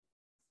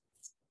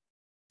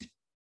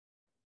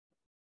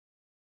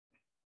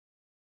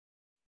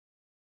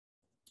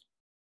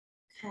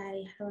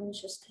Okay,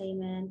 everyone's just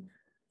came in.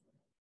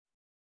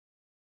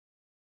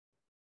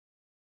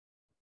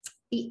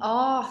 The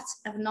art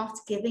of not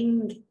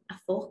giving a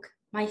fuck.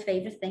 My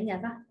favourite thing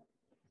ever.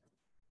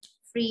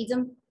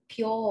 Freedom,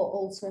 pure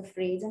ultimate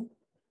freedom.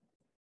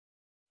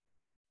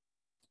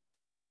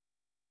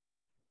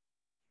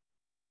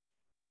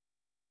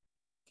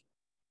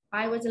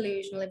 Why we're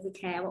delusional if we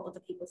care what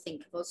other people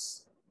think of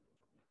us.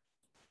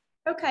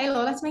 Okay,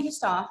 Laura, let's make a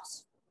start.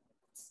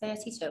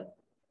 32.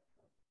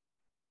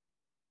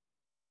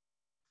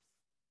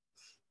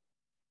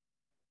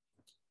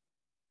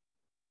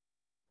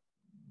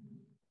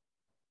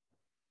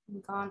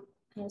 I'm gone.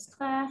 Here's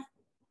Claire.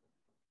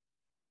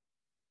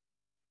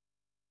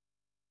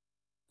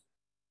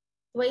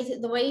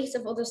 The weight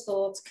of others'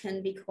 thoughts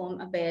can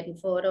become a burden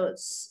for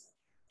us.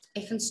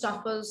 It can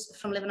stop us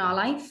from living our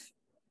life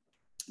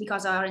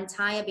because our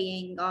entire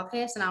being, our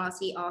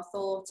personality, our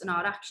thoughts and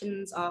our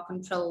actions are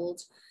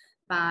controlled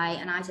by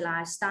an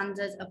idealized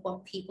standard of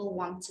what people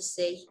want to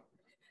see.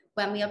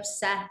 When we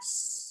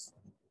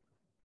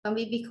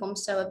become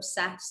so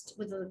obsessed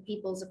with other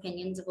people's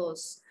opinions of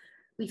us,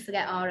 we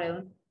forget our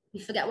own. We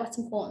forget what's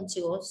important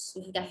to us.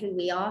 We forget who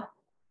we are.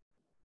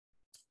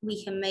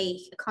 We can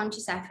make a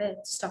conscious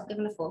effort to stop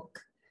giving a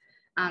fuck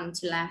and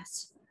to let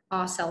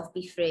ourselves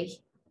be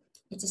free.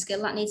 It's a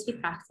skill that needs to be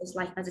practiced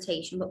like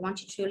meditation, but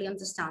once you truly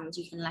understand,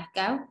 you can let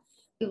go.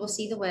 We will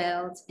see the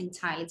world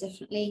entirely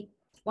differently.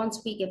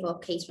 Once we give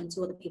up catering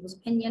to other people's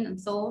opinion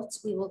and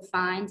thoughts, we will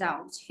find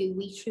out who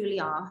we truly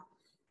are.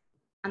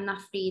 And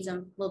that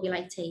freedom will be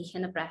like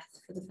taking a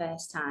breath for the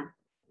first time.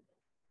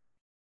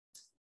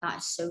 That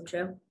is so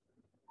true.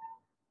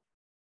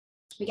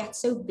 We get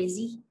so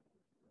busy,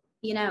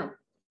 you know,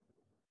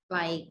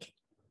 like,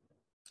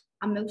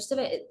 and most of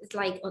it is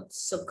like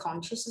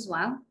subconscious as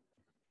well.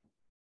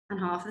 And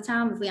half the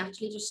time, if we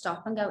actually just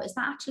stop and go, is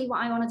that actually what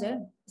I want to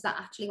do? Is that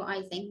actually what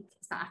I think?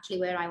 Is that actually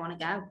where I want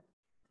to go?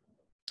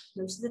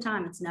 Most of the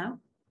time, it's no.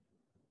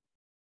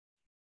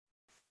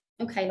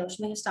 Okay, let's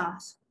make a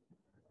start.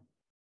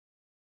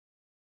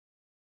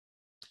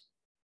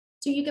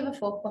 Do you give a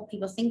fuck what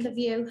people think of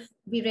you?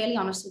 Be really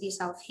honest with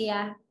yourself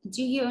here.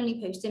 Do you only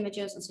post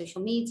images on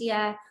social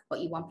media, what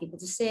you want people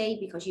to see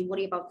because you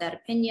worry about their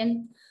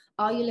opinion?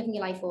 Are you living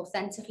your life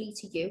authentically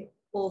to you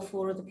or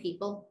for other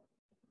people?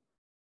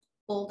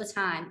 All the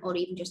time or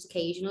even just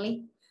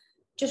occasionally?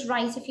 Just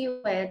write a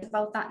few words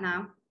about that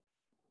now.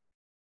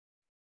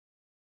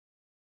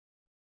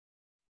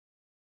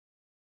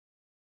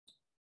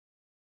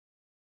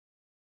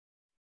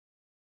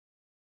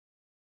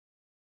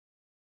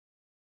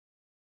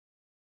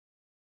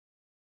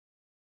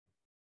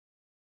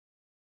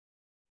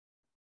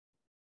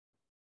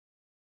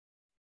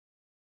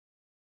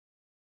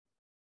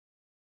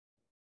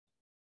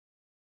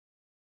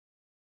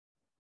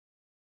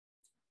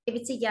 If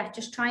it's a yes,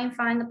 just try and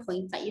find the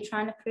point that you're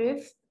trying to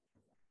prove.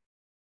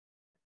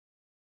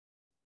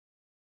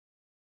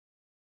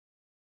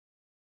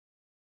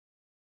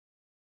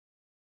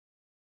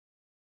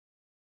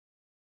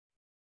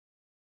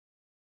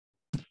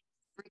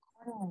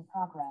 Recording in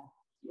progress.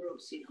 We're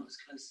obviously not as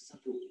close as I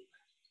thought.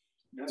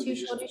 No, Too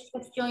sure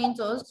just joined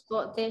us,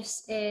 but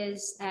this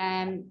is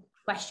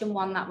question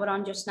 1 that we're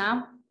on just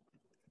now.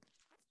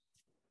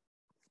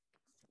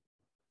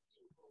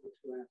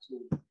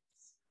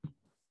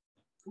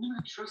 I'm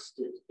not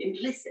trusted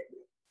implicitly.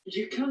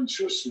 You can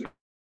trust me.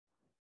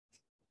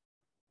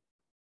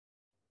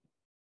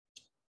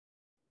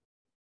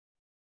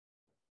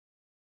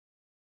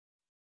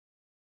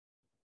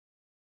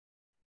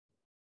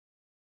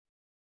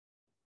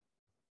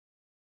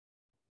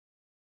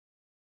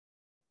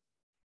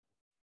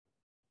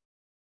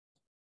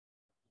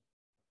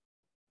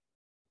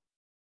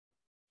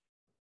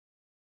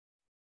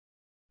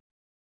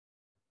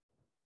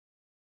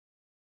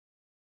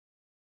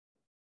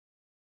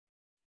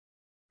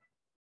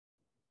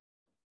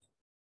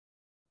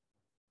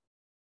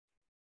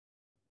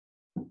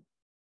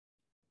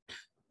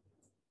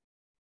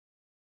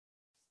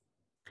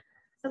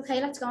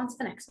 Okay, let's go on to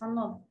the next one,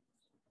 love.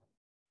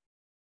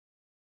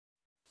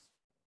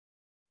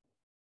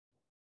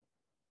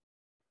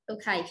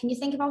 Okay, can you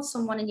think about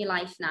someone in your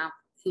life now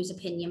whose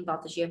opinion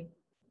bothers you?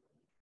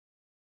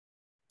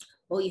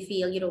 Or you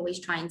feel you're always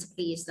trying to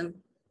please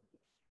them?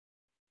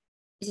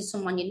 Is it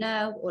someone you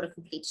know or a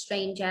complete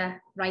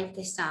stranger? Write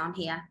this down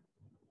here.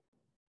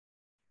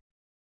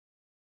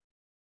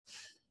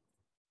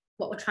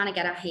 What we're trying to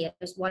get at here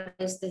is, what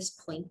is this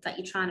point that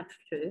you're trying to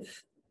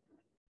prove?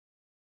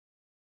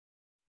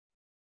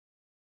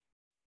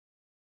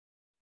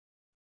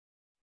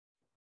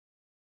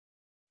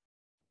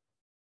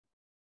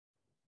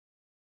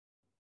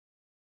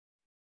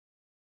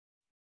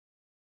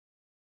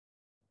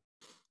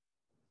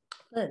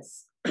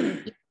 Liz,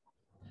 I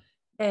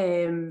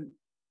can't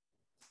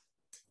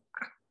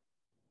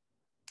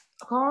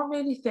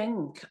really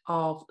think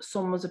of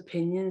someone's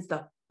opinions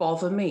that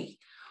bother me.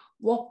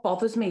 What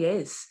bothers me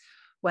is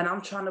when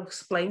I'm trying to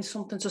explain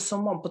something to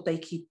someone, but they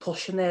keep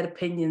pushing their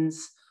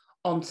opinions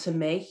onto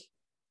me.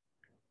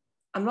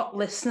 I'm not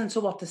listening to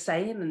what they're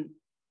saying, and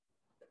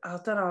I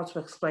don't know how to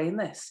explain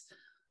this,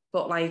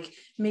 but like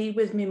me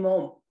with my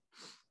mum,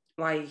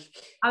 like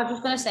I was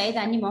just going to say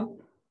then, your mum.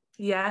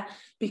 yeah,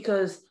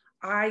 because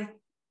I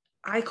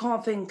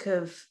can't think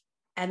of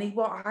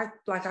anyone. I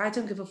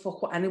don't give a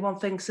fuck what anyone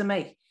thinks of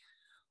me.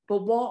 But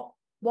what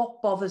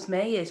bothers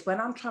me is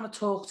when I'm trying to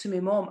talk to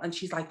my mum and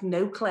she's like,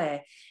 no,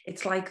 Claire,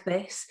 it's like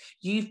this.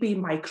 You've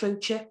been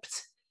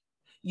microchipped.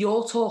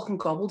 You're talking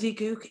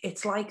gobbledygook.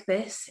 It's like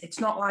this. It's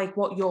not like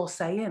what you're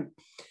saying.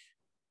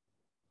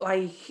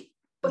 Like,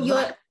 But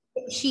that,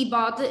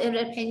 her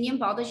opinion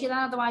bothers you then,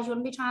 otherwise you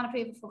wouldn't be trying to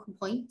prove a fucking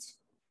point.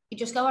 You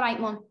just go, all right,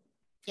 mum.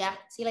 Yeah,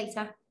 see you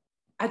later.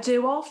 I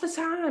do half the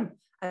time.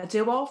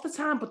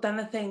 But then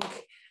I think,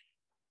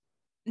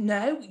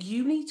 no,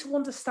 you need to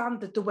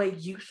understand that the way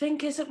you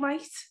think isn't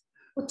right.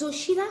 But does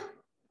she then?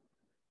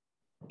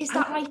 Is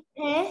that right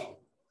there?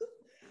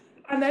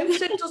 I know.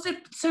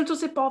 So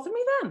does it bother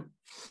me then?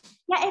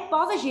 Yeah, it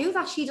bothers you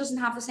that she doesn't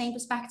have the same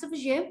perspective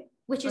as you,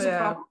 which is a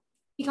problem.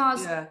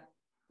 Because,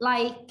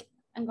 like,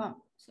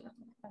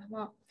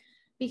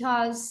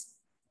 because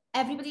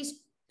everybody's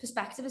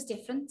perspective is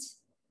different.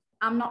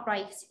 I'm not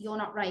right, you're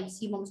not right,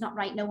 your mum's not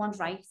right, no one's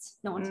right,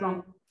 no one's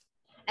wrong.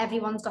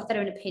 Everyone's got their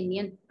own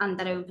opinion and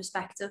their own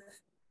perspective,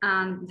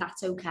 and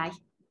that's okay.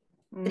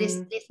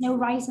 There's no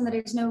right and there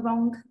is no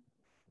wrong.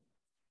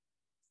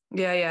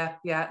 Yeah.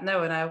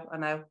 No, I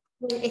know.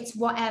 It's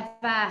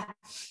whatever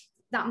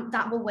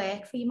that will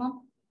work for your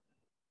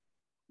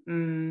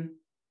mum.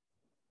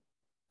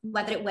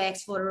 Whether it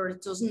works for her or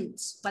it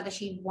doesn't, whether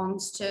she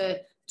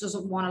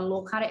doesn't want to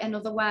look at it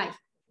another way.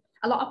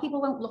 A lot of people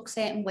won't look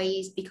certain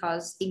ways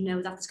because they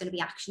know that there's going to be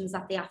actions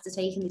that they have to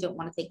take and they don't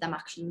want to take them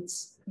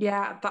actions.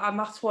 Yeah, and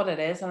that's what it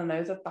is. And I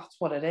know that that's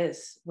what it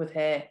is with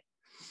her.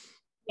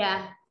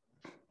 Yeah.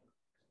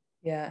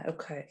 Yeah,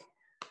 okay.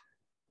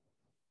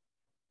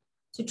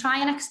 So try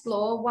and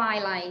explore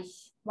why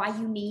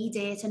you need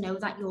her to know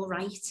that you're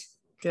right.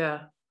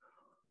 Yeah.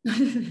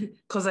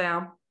 Because I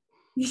am.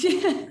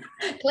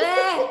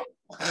 Claire!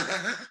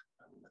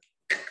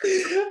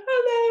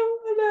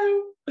 I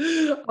know.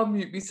 I'll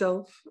mute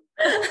myself.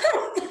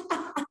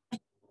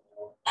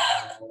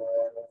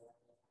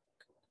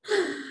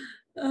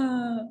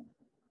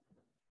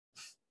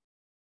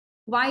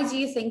 Why do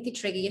you think they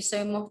trigger you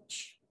so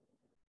much?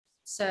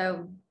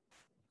 So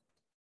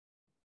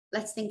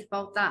let's think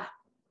about that.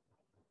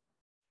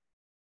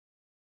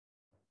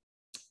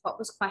 What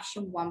was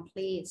question 1,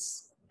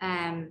 please?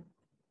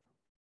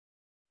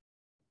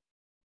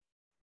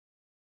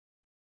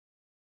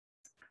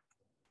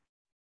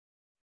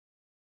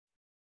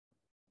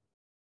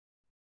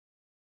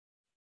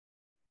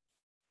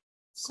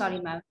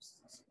 Sorry, Mo.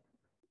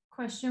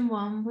 Question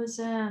 1 was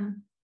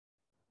I'm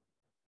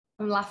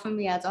laughing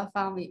my head off.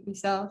 I'll mute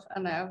myself. I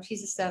know, she's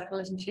hysterical,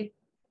 isn't she?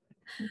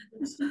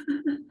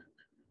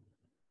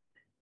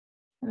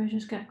 let me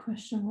just get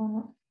question 1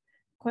 up.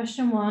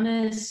 Question 1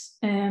 is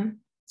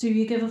do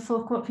you give a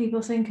fuck what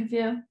people think of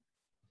you?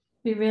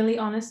 Be really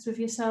honest with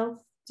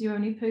yourself. Do you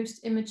only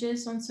post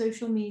images on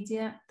social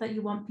media that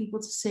you want people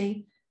to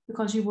see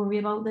because you worry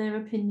about their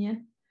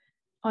opinion?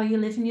 Are you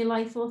living your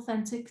life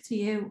authentic to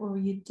you, or are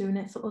you doing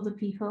it for other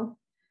people?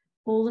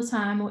 All the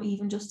time, or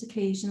even just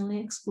occasionally?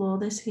 Explore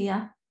this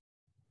here.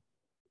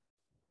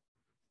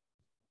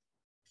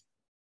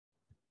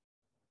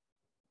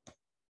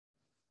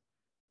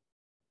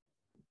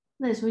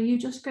 Liz, will you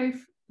just go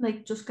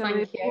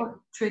over what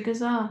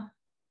triggers are?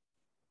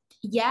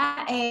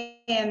 Yeah.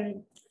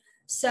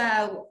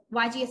 So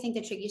why do you think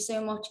they trigger you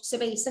so much? So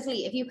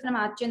basically, if you can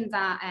imagine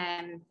that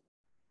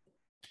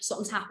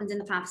something's happened in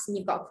the past and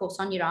you've got a cut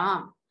on your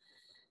arm,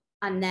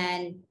 and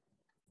then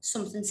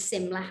something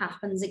similar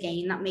happens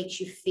again that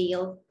makes you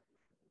feel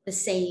the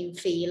same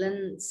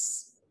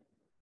feelings.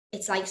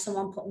 It's like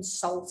someone putting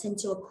salt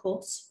into a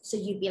cut. So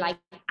you'd be like,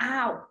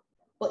 ow.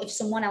 But if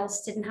someone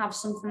else didn't have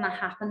something that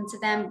happened to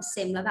them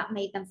similar that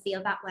made them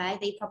feel that way,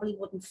 they probably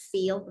wouldn't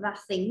feel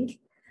that thing.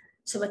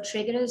 So a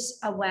trigger is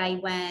a way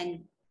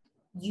when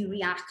you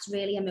react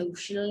really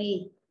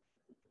emotionally,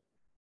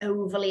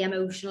 overly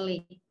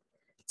emotionally,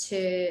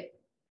 to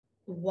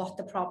what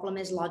the problem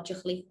is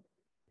logically.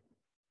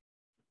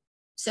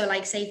 So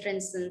like, say for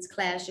instance,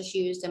 Claire's just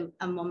used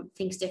a mum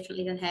thinks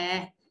differently than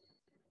her.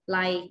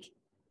 Like,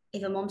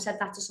 if a mum said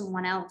that to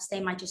someone else, they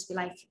might just be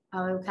like,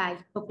 oh, okay.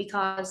 But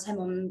because her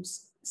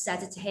mum's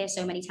said it to her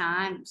so many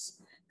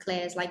times,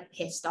 Claire's like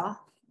pissed off.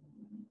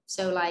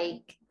 So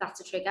like,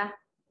 that's a trigger.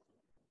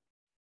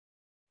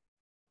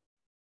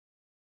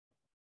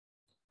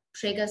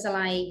 Triggers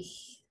are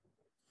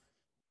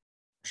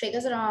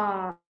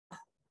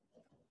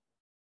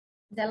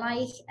they're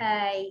like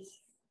a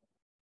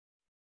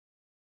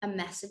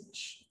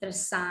message, they're a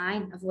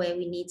sign of where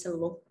we need to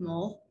look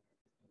more.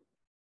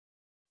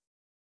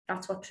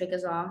 That's what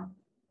triggers are.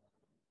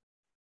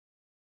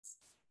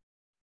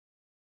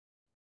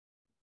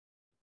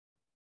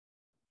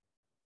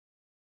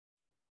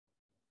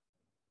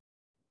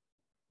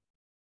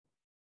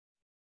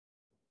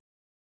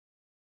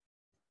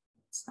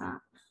 What's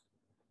that?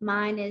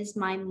 Mine is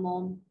my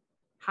mum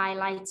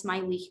highlights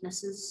my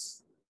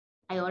weaknesses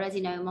I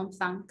already know, Mum,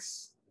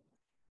 thanks.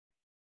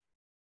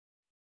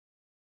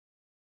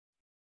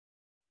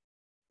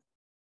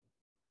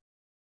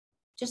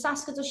 Just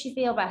ask her, does she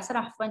feel better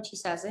after when she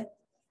says it?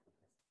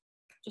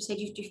 Just say,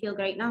 do you feel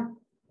great now?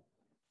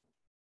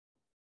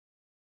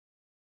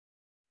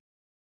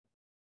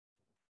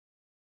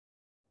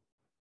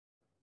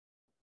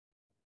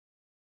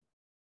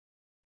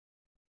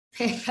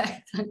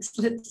 Perfect, thanks,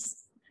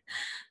 Liz.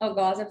 Oh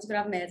God, I have to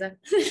have murder.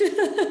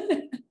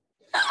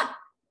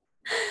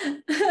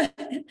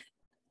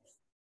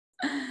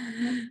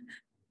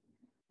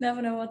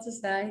 Never know what to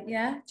say.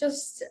 Yeah,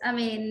 just, I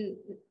mean,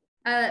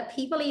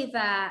 people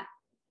either,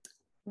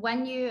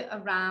 when you're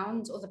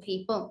around other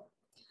people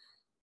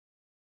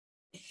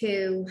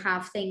who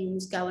have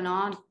things going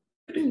on,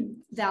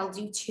 they'll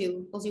do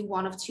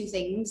one of two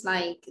things.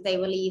 Like they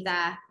will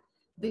either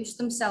boost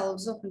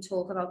themselves up and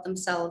talk about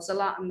themselves a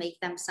lot and make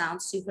them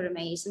sound super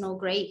amazing or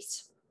great,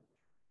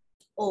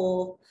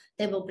 or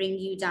they will bring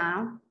you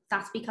down.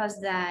 That's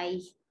because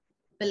they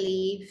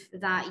believe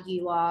that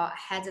you are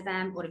ahead of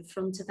them or in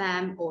front of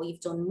them, or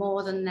you've done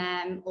more than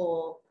them,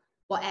 or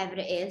whatever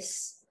it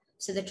is.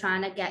 So they're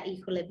trying to get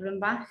equilibrium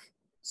back.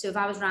 So if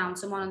I was around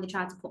someone and they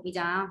tried to put me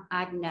down,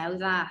 I'd know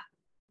that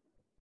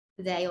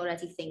they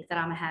already think that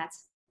I'm ahead.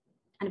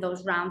 And if I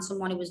was around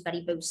someone who was very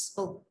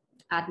boastful,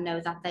 I'd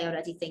know that they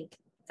already think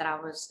that I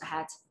was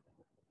ahead.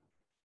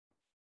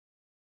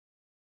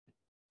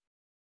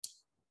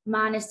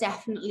 Mine is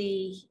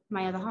definitely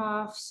my other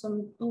half.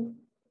 Don't know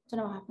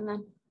what happened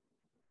then.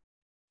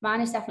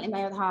 Mine is definitely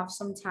my other half.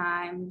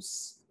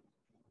 Sometimes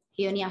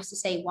he only has to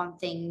say one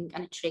thing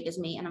and it triggers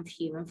me and I'm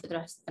fuming for the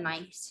rest of the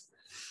night.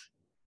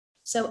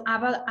 So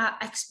I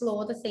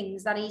explore the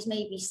things that he's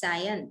maybe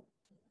saying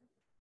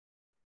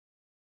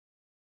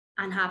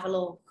and have a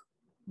look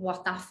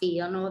what that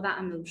feeling or that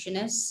emotion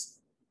is.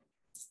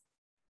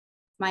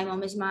 My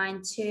mum is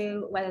mine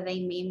too, whether they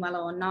mean well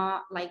or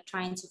not, like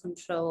trying to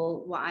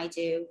control what I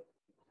do,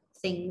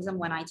 things and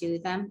when I do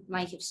them.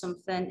 Like if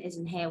something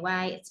isn't her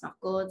way, it's not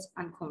good,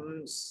 and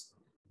comes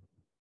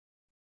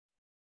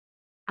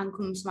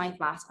to my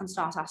flat and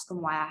starts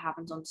asking why I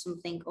haven't done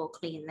something or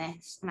clean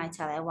this, and I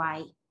tell her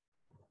why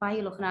are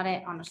you looking at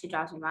it? Honestly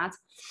drives me mad.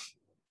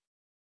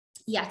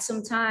 Yet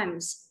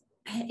sometimes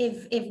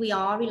if we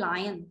are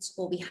reliant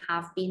or we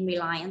have been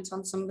reliant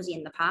on somebody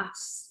in the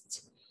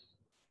past,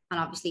 and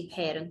obviously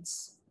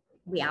parents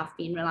we have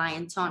been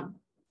reliant on,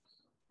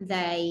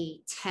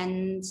 they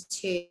tend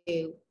to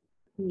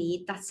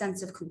need that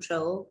sense of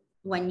control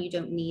when you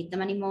don't need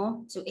them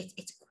anymore. So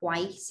it's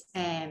quite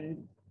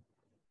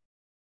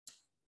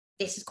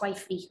this is quite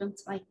frequent,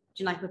 like,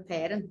 do you like with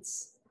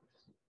parents?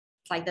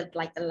 It's like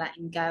the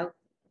letting go.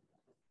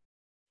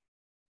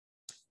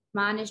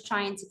 Mine is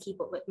trying to keep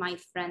up with my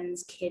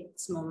friends'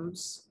 kids'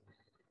 mums.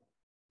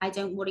 I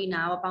don't worry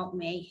now about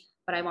me,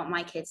 but I want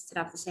my kids to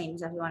have the same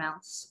as everyone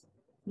else.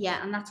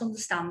 Yeah, and that's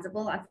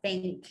understandable. I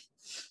think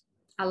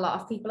a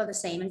lot of people are the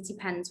same, and it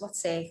depends what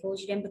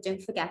circles you're in, but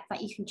don't forget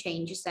that you can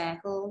change your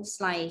circles.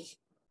 Like,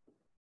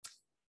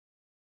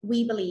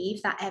 we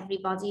believe that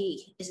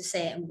everybody is a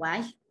certain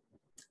way.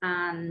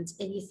 And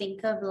if you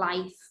think of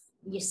life,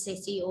 your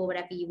city or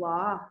wherever you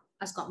are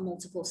has got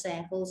multiple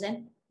circles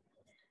in,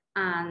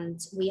 and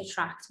we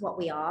attract what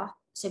we are.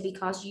 So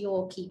because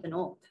you're keeping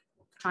up,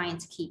 trying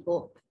to keep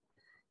up,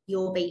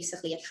 you're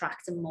basically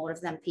attracting more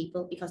of them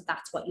people because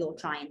that's what you're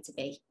trying to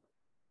be.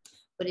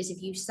 Whereas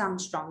if you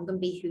stand strong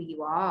and be who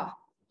you are,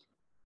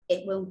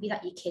 it won't be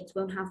that your kids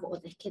won't have what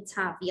other kids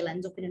have. You'll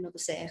end up in another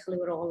circle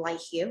who are all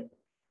like you.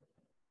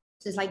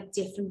 So there's like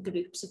different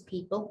groups of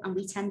people, and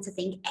we tend to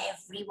think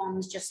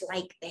everyone's just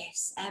like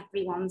this,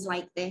 everyone's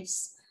like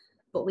this,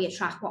 but we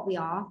attract what we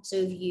are. So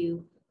if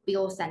you be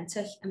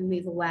authentic and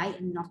move away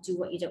and not do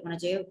what you don't want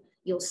to do,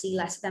 you'll see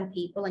less of them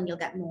people and you'll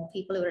get more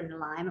people who are in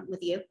alignment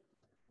with you.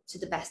 So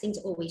the best thing to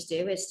always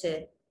do is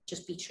to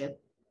just be true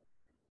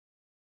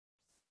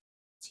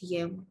to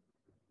you.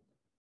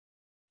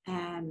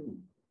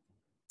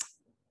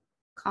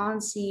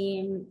 Can't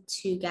seem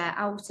to get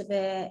out of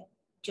it,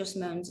 just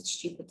moans at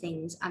stupid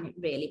things, and it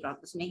really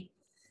bothers me.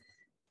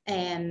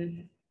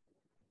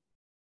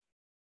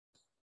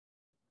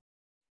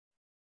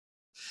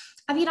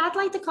 Have you had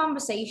like the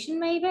conversation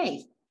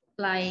maybe,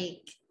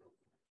 like,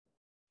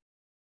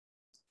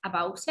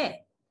 about it?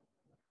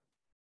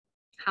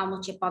 How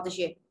much it bothers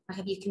you? Like,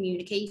 have you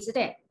communicated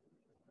it?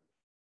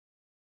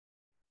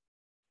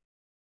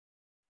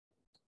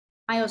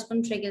 My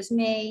husband triggers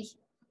me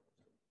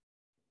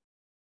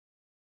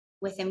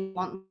with him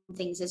wanting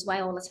things his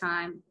way all the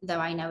time, though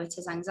I know it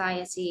is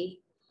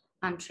anxiety,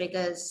 and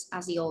triggers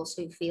as he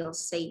also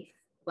feels safe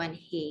when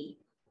he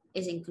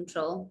is in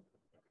control.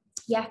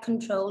 Yeah,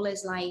 control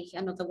is like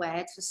another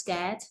word for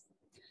scared.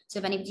 So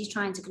if anybody's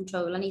trying to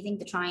control anything,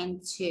 they're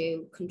trying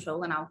to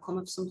control an outcome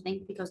of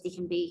something because they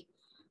can be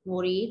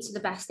worried. So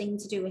the best thing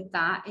to do with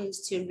that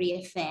is to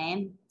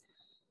reaffirm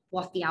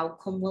what the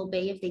outcome will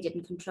be if they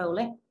didn't control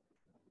it.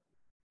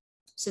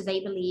 So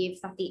they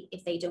believe that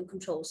if they don't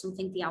control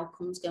something, the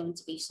outcome is going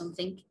to be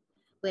something.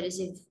 Whereas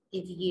if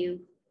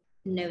you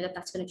know that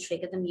that's going to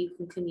trigger them, you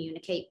can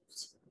communicate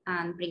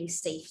and bring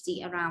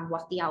safety around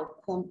what the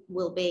outcome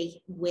will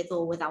be with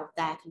or without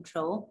their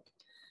control.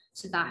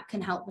 So that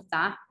can help with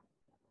that.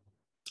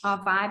 Our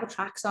vibe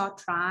attracts our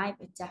tribe.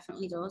 It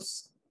definitely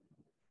does.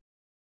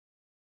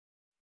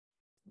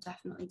 It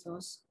definitely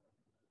does.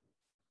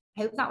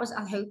 I hope that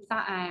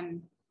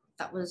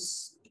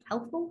was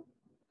helpful.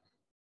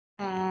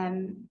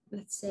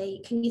 Let's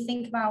see, can you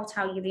think about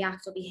how you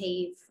react or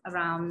behave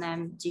around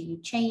them? Do you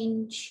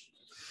change?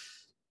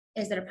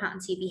 Is there a pattern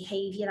to your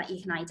behavior that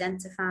you can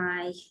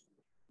identify?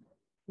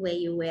 Were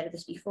you aware of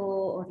this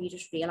before, or have you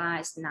just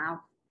realized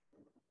now?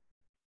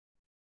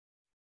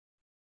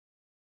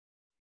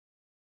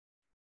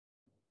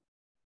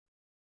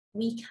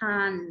 We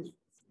can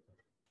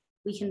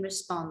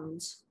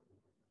respond.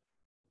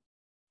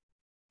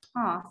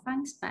 Oh,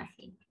 thanks,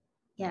 Becky.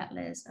 Yeah,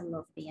 Liz, I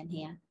love being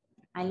here.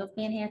 I love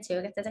being here too.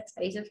 I get that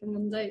excited for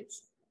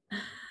Mondays.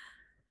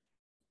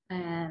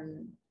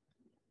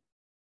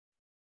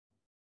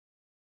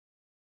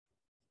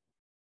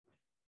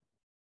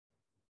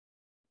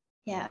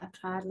 Yeah, I've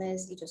tried,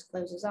 Liz. He just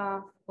closes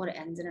off, or it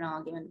ends in an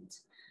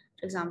argument.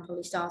 For example,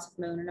 he started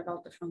moaning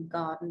about the front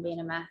garden being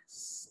a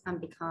mess, and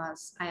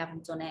because I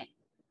haven't done it,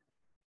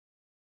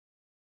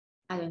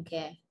 I don't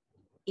care.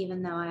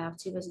 Even though I have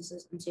 2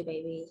 businesses and 2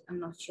 babies, I'm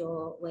not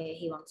sure where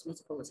he wants me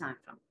to pull the time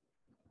from.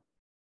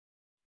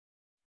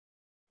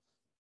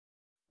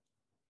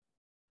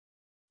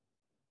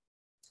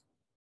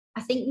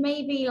 I think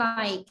maybe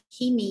like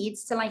he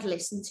needs to like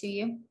listen to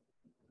you.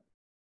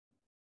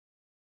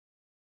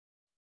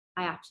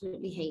 I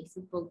absolutely hate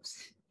the bugs.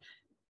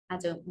 I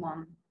don't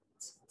want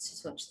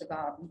to touch the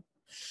garden.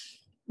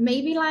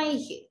 Maybe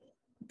like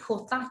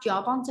put that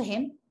job onto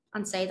him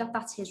and say that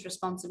that's his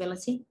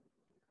responsibility.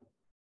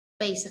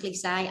 Basically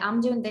say,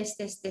 I'm doing this,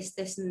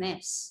 and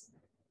this,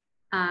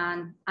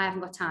 and I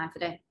haven't got time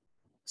for it.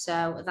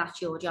 So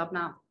that's your job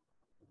now.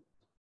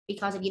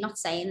 Because if you're not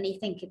saying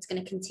anything, it's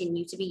going to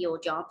continue to be your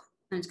job,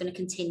 and it's going to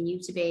continue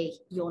to be,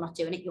 you're not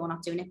doing it,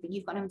 but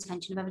you've got no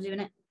intention of ever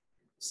doing it.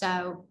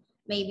 So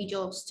maybe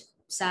just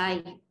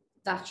say,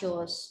 that's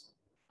yours,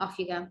 off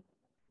you go.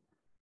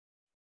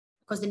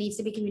 Because there needs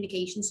to be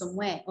communication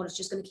somewhere, or it's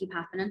just going to keep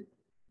happening.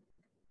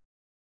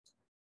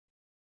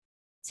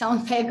 Tell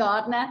him to pay a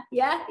gardener.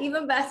 Yeah,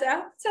 even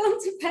better. Tell him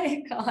to pay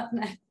a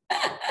gardener.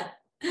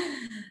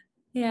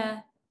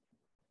 Yeah.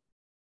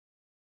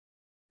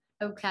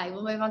 Okay,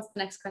 we'll move on to the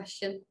next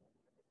question.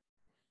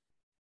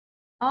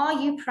 Are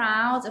you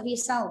proud of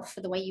yourself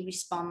for the way you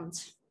respond?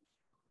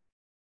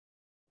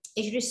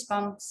 Is your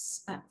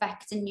response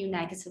affecting you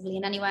negatively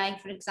in any way?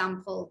 For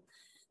example,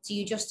 do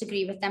you just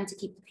agree with them to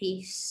keep the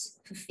peace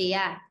for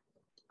fear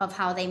of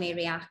how they may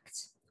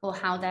react or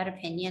how their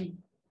opinion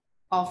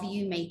of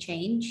you may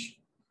change?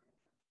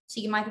 So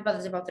you might be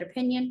bothered about their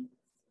opinion.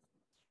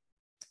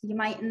 You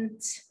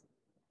mightn't.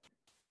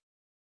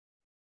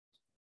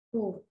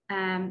 Oh,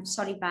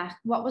 sorry, Beth.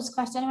 What was the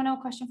question? Anyone know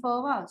what question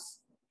 4 was?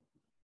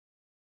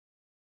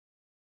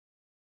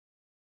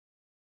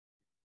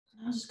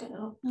 I'll just get it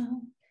up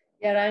now.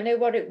 Yeah, I know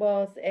what it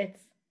was.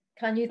 It's,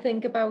 can you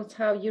think about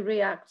how you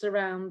react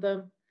around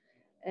them?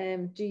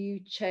 Do you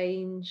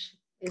change?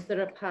 Is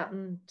there a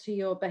pattern to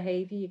your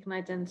behaviour you can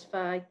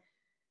identify?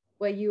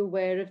 Were you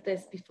aware of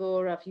this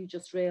before, or have you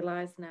just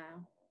realised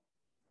now?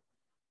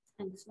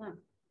 Thanks, ma'am.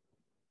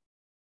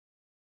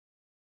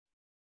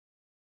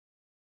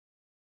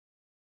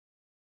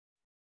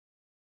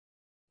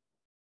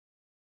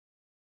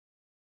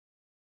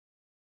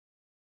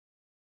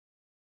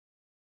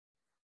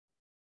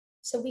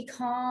 So we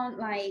can't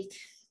like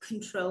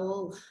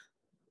control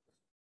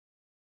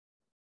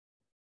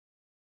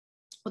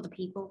other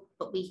people,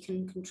 but we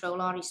can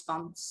control our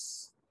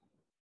response.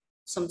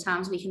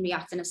 Sometimes we can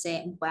react in a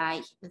certain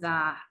way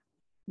that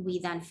we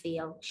then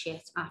feel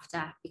shit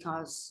after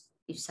because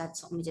we've said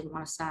something we didn't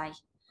want to say.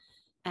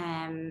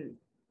 And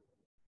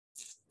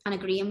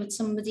agreeing with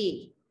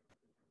somebody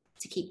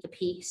to keep the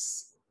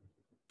peace.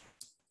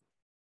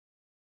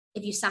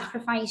 If you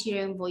sacrifice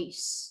your own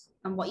voice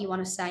and what you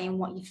want to say and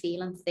what you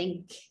feel and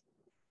think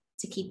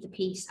to keep the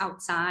peace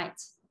outside,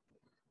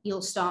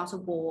 you'll start a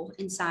war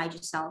inside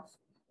yourself.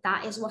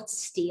 That is what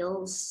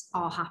steals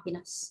our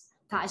happiness.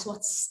 That is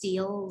what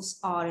steals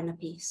our inner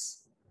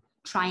peace.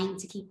 Trying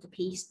to keep the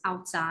peace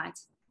outside.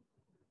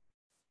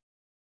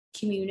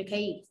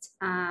 Communicate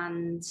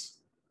and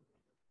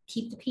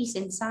keep the peace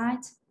inside.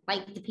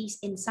 Like the peace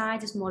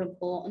inside is more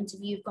important.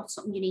 If you've got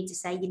something you need to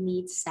say, you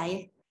need to say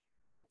it.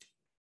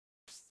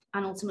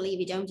 And ultimately, if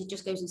you don't, it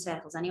just goes in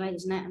circles anyway,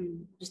 doesn't it?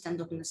 And just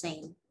end up in the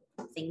same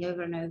thing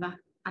over and over.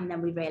 And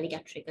then we really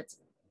get triggered.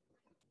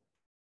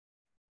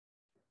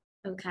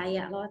 Okay,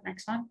 yeah, Lord,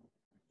 next one.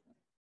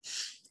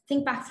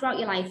 Think back throughout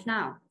your life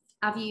now.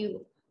 Have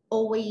you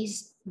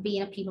always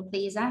been a people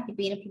pleaser? Have you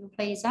been a people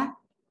pleaser?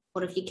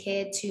 Or if you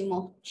cared too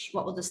much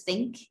what others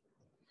think?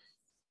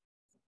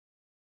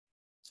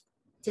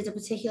 Did a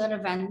particular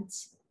event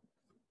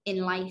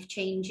in life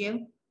change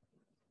you?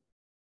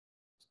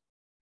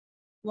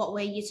 What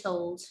were you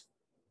told?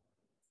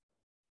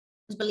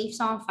 Because beliefs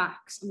aren't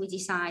facts, and we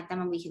decide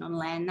them and we can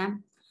unlearn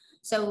them.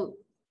 So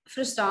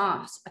for a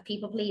start, a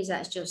people pleaser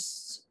is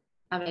just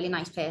a really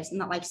nice person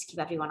that likes to keep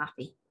everyone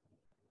happy.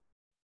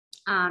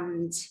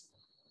 And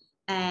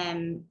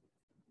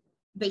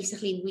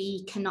basically,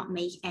 we cannot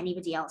make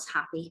anybody else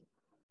happy.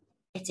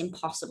 It's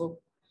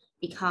impossible,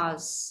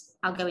 because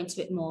I'll go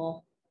into it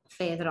more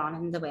further on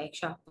in the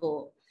workshop,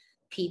 but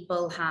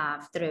people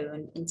have their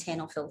own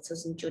internal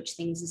filters and judge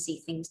things and see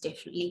things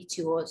differently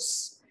to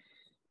us.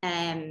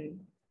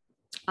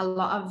 A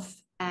lot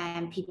of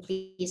people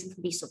pleasing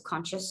can be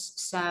subconscious.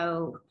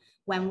 So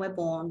when we're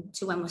born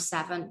to when we're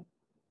 7,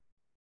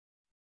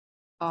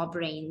 our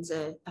brains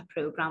are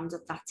programmed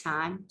at that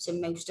time. So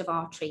most of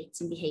our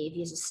traits and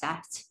behaviours are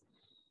set.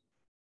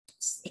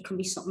 It can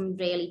be something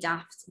really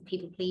daft,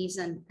 people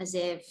pleasing, as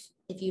if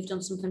you've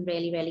done something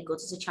really, really good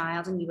as a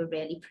child and you were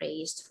really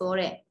praised for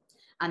it,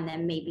 and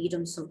then maybe you've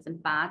done something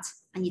bad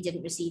and you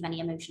didn't receive any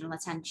emotional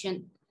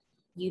attention,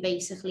 you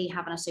basically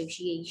have an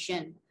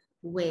association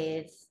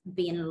with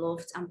being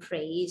loved and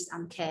praised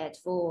and cared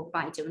for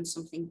by doing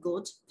something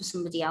good for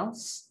somebody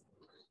else.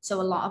 So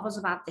a lot of us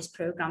have had this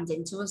programmed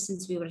into us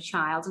since we were a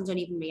child and don't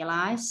even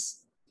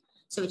realise.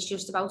 So it's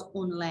just about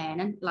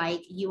unlearning,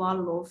 like, you are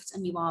loved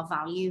and you are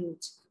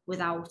valued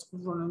without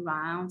running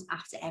around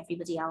after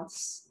everybody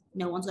else.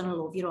 No one's going to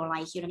love you or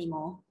like you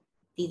anymore.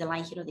 They either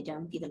like you or they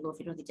don't, they either love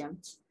you or they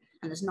don't.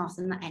 And there's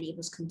nothing that any of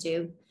us can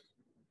do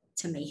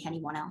to make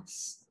anyone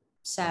else.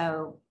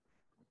 So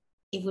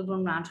if we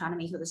run around trying to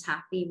make others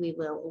happy, we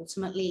will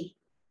ultimately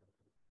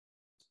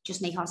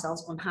just make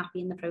ourselves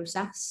unhappy in the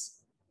process.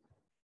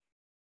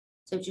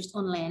 So just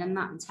unlearning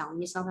that and telling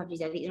yourself every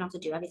day that you don't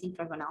have to do everything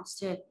for everyone else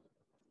to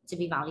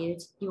be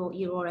valued.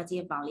 You're already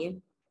of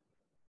value.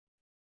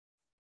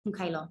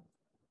 Okay, Lo.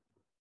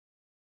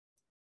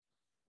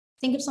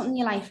 Think of something in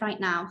your life right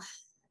now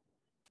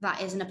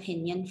that is an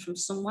opinion from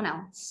someone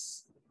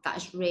else that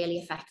is really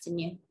affecting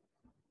you.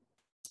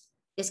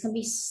 This can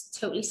be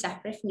totally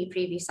separate from your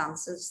previous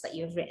answers that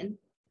you've written,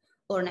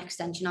 or an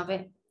extension of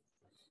it.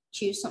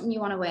 Choose something you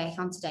want to work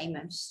on today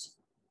most.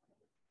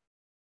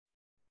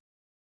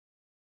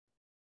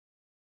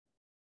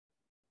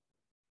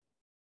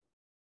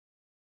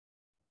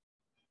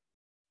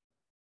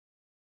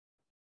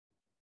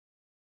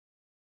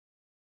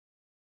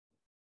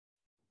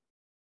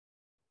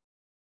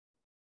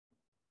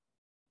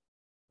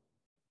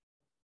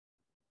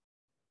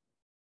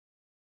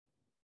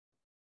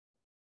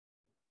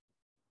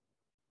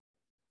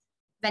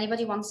 If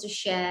anybody wants to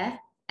share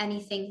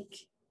anything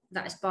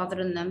that is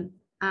bothering them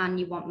and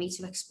you want me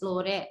to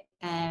explore it,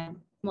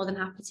 more than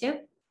happy to.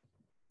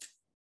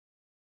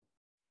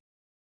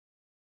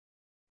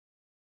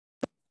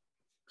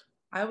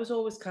 I was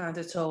always kind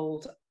of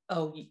told,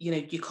 oh, you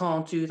know, you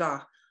can't do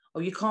that. Oh,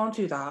 you can't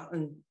do that.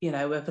 And, you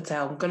know, if I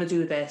tell, I'm going to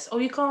do this. Oh,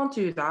 you can't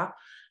do that.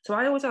 So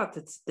I always had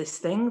this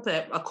thing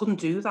that I couldn't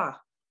do that,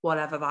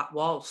 whatever that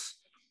was.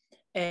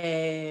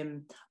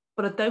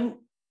 But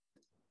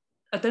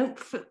I don't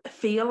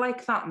feel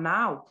like that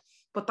now,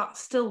 but that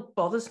still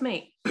bothers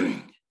me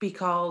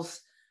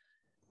because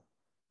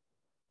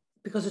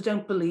I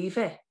don't believe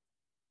it.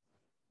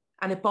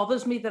 And it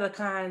bothers me that I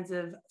kind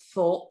of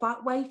thought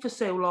that way for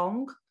so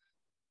long.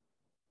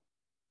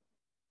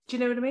 Do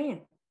you know what I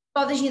mean?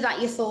 Bothers you that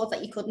you thought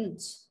that you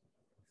couldn't,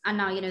 and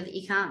now you know that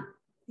you can.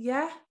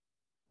 Yeah.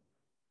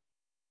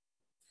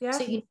 Yeah.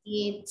 So you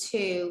need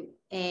to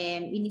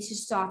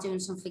start doing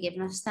some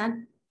forgiveness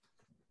then.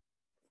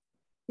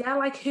 Yeah,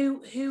 like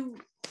who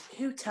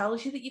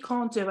tells you that you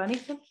can't do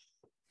anything?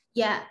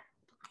 Yeah.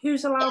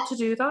 Who's allowed to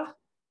do that?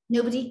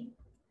 Nobody.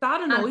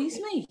 That annoys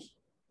me.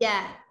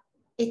 Yeah,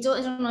 it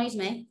does. It annoys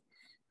me.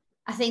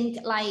 I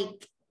think,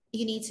 like,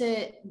 you need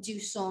to do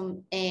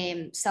some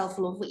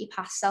self-love with your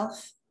past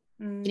self.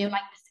 You know,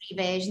 like the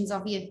 3 versions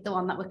of you, the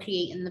one that we're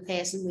creating, the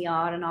person we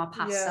are, and our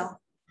past self.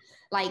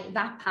 Like,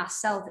 that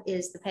past self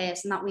is the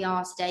person that we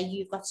are today.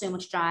 You've got so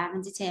much drive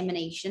and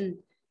determination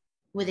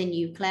within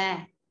you,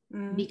 Claire,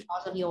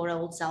 because of your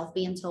old self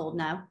being told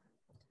no.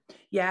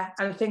 Yeah,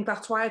 and I think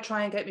that's why I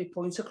try and get my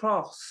point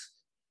across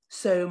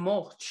so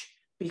much,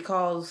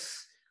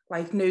 because,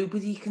 like,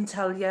 nobody can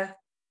tell you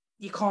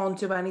can't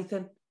do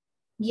anything.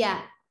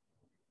 Yeah.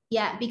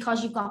 Yeah,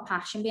 because you've got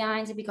passion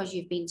behind it, because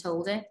you've been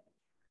told it.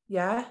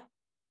 Yeah.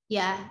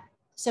 Yeah.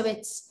 So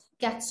it's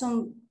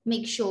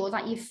make sure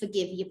that you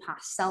forgive your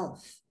past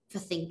self for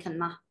thinking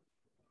that.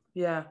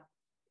 Yeah.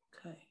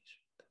 Okay.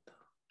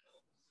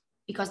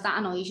 Because that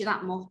annoys you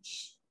that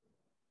much.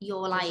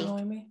 You're like,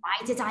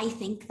 why did I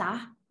think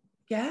that?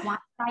 Yeah.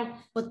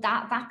 But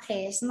that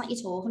person that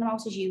you're talking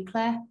about is you,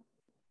 Claire.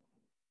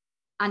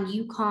 And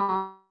you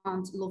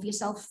can't love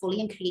yourself fully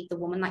and create the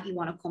woman that you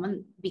want to come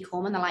and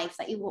become in the life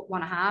that you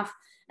want to have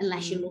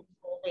unless you love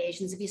all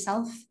versions of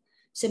yourself.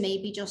 So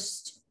maybe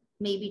just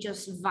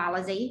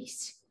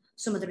validate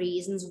some of the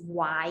reasons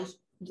why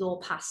your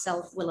past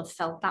self will have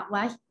felt that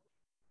way.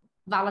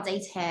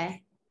 Validate her.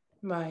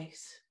 Right.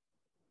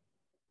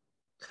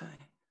 Okay.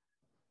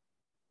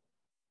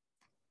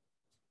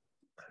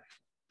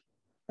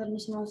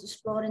 Goodness, more to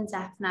explore in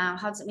depth now.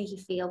 How does it make you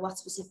feel? What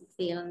specific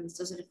feelings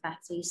does it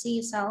affect how you see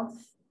yourself?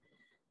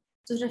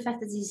 Does it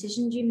affect the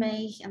decisions you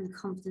make and the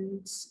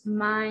confidence?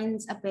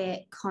 Mine's a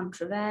bit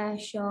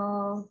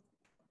controversial,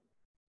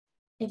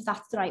 if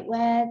that's the right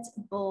word,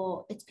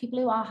 but it's people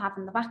who are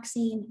having the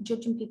vaccine,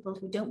 judging people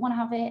who don't want to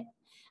have it.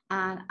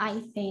 And I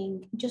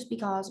think just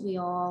because we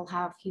all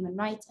have human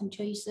rights and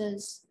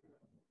choices,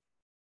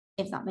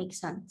 if that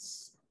makes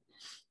sense.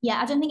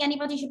 Yeah, I don't think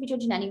anybody should be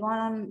judging anyone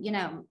on, you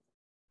know,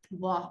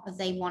 what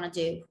they want to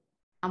do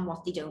and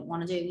what they don't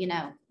want to do, you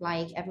know,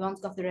 like everyone's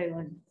got their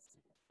own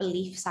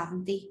beliefs,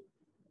 haven't they?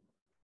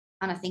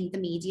 And I think the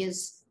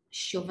media's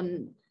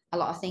shoving a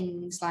lot of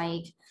things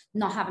like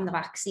not having the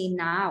vaccine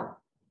now.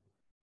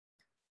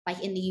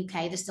 Like in the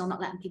UK, they're still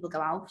not letting people go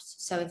out.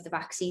 So if the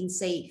vaccine's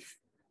safe,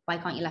 why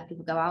can't you let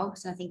people go out?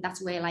 And I think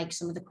that's where like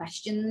some of the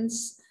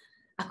questions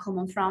are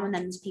coming from. And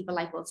then there's people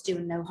like, well, it's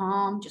doing no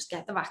harm, just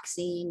get the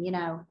vaccine, you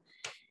know.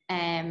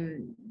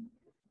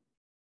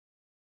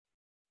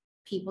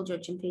 People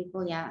judging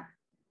people, yeah.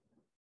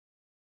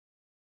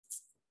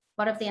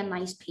 What if they are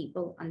nice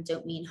people and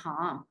don't mean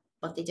harm,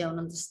 but they don't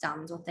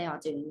understand what they are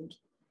doing?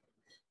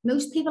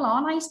 Most people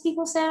are nice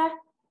people, Sarah.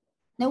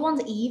 No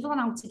one's evil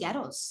and out to get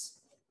us.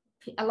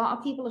 A lot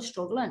of people are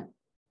struggling.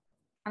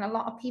 And a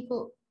lot of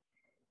people,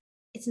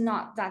 it's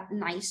not that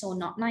nice or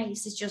not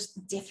nice. It's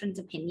just different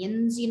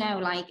opinions, you know,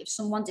 like if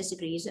someone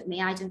disagrees with me,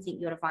 I don't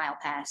think you're a vile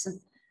person.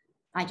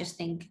 I just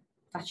think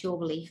that's your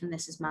belief and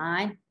this is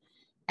mine.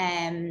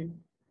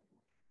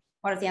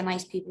 What if they're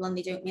nice people and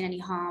they don't mean any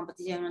harm, but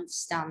they don't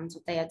understand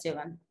what they are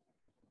doing?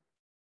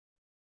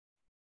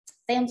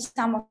 They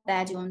understand what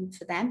they're doing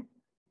for them,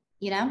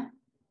 you know?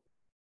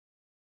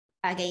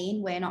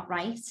 Again, we're not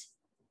right.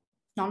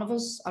 None of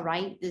us are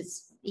right.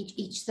 There's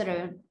each their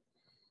own.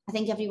 I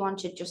think everyone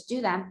should just do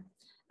them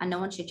and no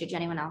one should judge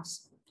anyone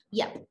else.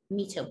 Yep,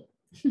 me too.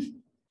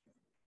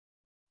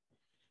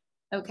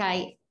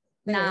 Okay,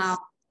 now,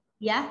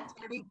 yeah?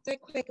 The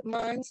quick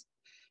minds.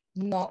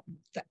 Not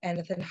that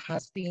anything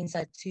has been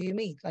said to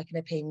me, like an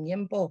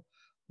opinion, but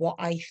what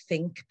I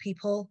think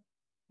people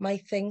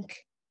might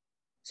think.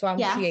 So I'm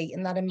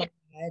creating that in my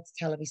head,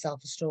 telling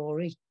myself a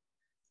story.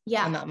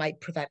 Yeah. And that might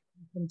prevent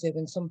me from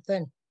doing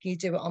something. Can you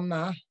do it on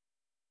that?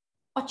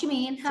 What do you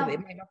mean? How? So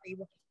it might not be,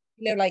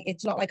 you know, like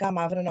it's not like I'm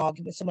having an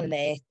argument with someone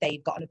and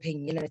they've got an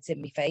opinion and it's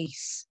in my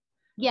face.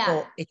 Yeah.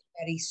 But it's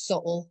very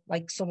subtle.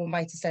 Like someone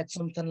might have said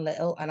something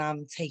little and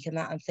I'm taking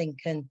that and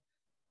thinking,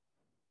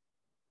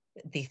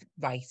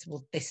 right,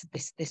 well, this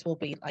will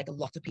be like a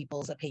lot of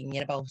people's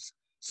opinion about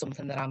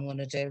something that I'm going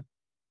to do,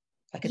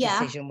 like a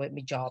decision with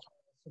my job,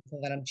 something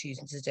that I'm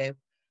choosing to do,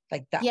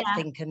 like that,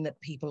 thinking that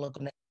people are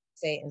going to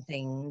say certain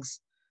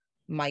things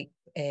might,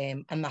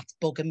 and that's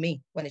bugging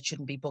me when it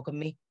shouldn't be bugging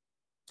me.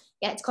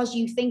 Yeah, it's because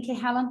you think it,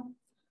 Helen.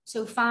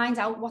 So find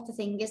out what the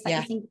thing is that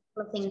you think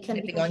people are thinking.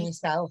 Living on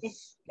yourself.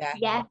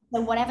 Yeah.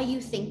 So whatever you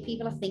think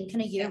people are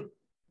thinking of you,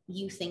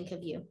 you think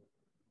of you.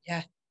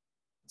 Yeah.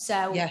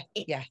 So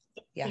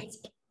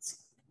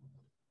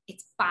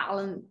it's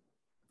battling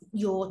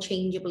your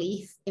change of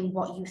belief in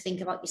what you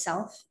think about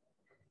yourself.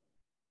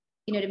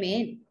 You know what I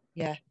mean?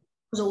 Yeah.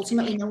 Because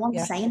ultimately, no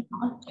one's saying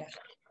that.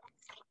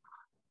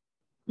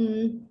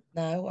 Yeah.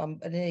 No,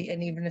 and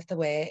even if they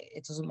were,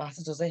 it doesn't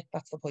matter, does it?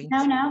 That's the point.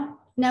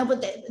 No.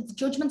 But the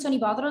judgments only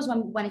bother us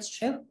when it's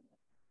true.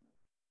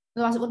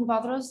 Otherwise, it wouldn't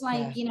bother us.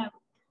 Like you know,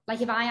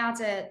 like if I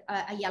had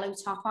a yellow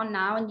top on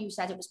now and you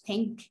said it was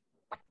pink,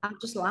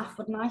 I'd just laugh,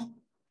 wouldn't I?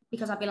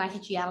 Because I'd be like,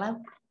 it's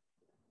yellow.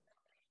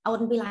 I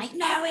wouldn't be like,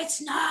 no,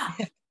 it's not.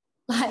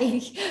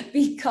 Like,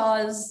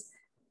 because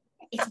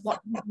it's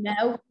what you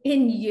know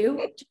in you.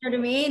 Do you know what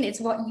I mean? It's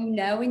what you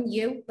know in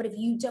you. But if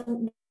you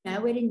don't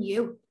know it in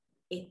you,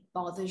 it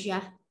bothers you.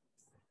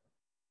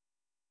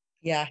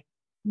 Yeah.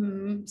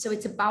 So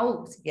it's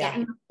about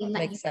getting in that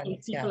makes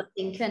sense, people are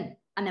thinking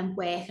and then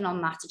working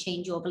on that to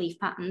change your belief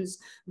patterns,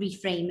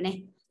 reframing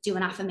it,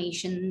 doing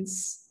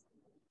affirmations.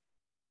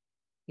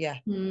 Yeah.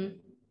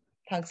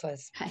 Thanks,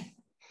 Liz. Okay.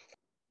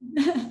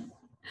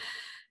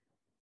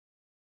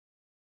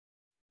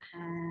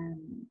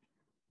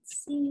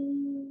 Let's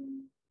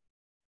see.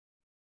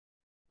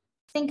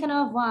 Thinking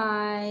of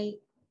why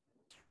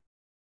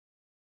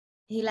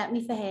he let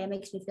me for her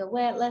makes me feel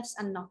worthless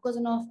and not good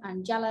enough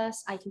and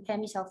jealous. I compare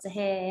myself to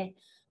her.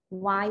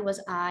 Why was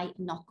I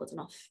not good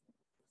enough?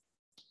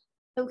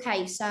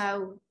 Okay,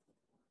 so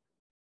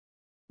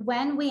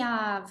when we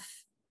have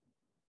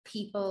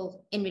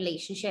people in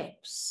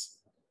relationships,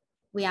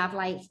 we have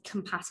like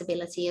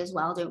compatibility as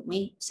well, don't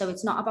we? So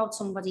it's not about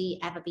somebody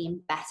ever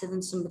being better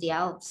than somebody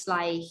else.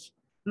 Like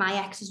my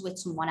ex is with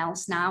someone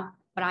else now,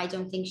 but I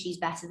don't think she's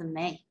better than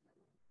me.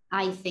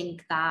 I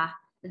think that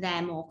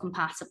they're more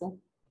compatible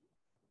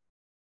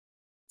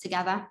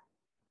together.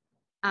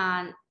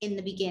 And in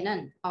the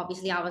beginning,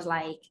 obviously I was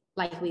like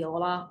we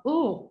all are,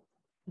 oh,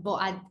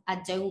 but I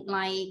don't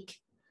like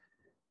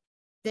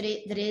that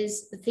there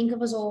is, think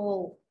of us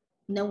all,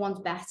 no one's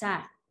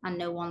better and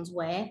no one's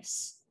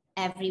worse.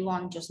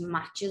 Everyone just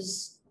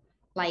matches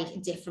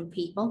like different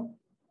people.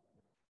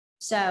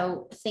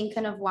 So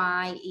thinking of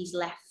why he's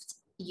left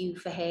you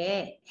for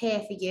her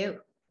for you,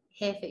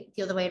 her for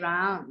the other way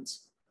around,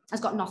 has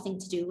got nothing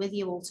to do with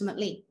you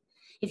ultimately.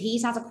 If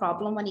he's had a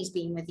problem when he's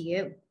been with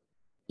you,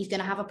 he's going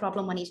to have a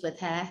problem when he's with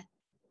her.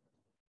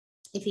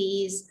 If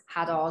he's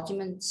had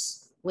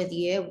arguments with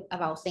you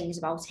about things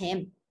about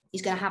him,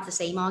 he's going to have the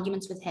same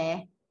arguments with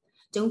her.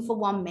 Don't for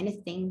 1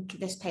 minute think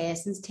this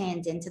person's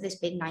turned into this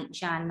big knight in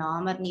shining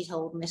armour and he's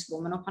holding this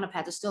woman up on a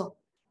pedestal.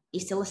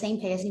 He's still the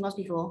same person he was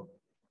before.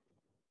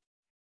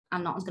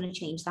 And nothing's going to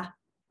change that.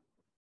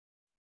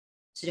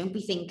 So don't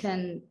be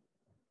thinking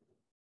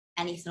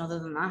anything other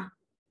than that.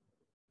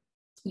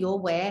 Your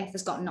worth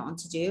has got nothing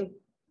to do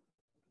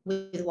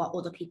with what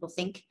other people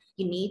think.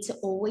 You need to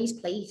always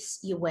place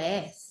your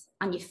worth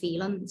and your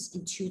feelings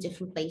in two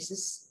different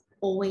places.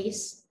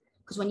 Always.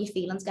 Because when your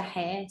feelings get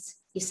hurt,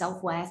 your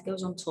self-worth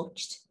goes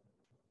untouched.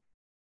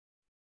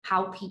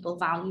 How people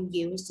value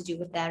you is to do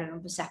with their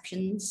own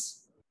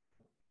perceptions.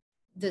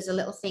 There's a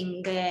little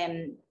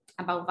thing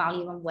about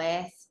value and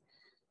worth.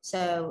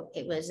 So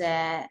it was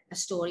a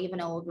story of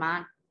an old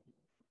man,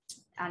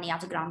 and he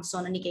had a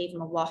grandson and he gave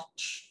him a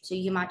watch. So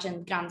you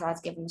imagine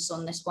granddad's giving the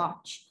son this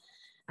watch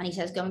and he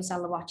says, go and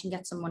sell the watch and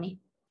get some money.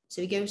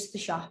 So he goes to the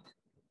shop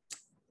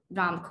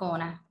round the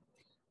corner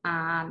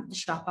and the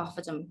shop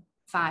offered him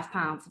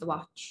 £5 for the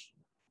watch.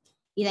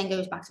 He then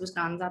goes back to his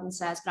granddad and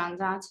says,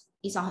 Granddad,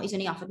 he's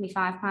only offered me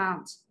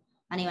 £5.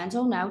 And he went,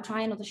 oh no,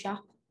 try another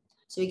shop.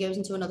 So he goes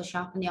into another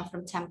shop and they offer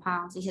him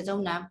 £10. He said,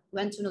 oh no. He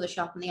went to another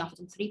shop and they offered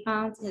him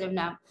 £3. He said, oh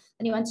no.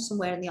 Then he went to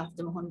somewhere and they offered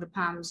him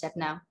 £100. He said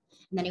no.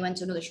 And then he went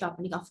to another shop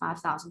and he got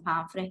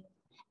 £5,000 for it.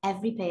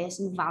 Every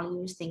person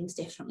values things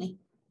differently.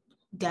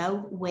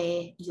 Go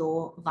where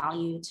you're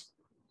valued.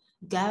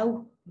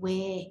 Go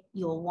where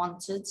you're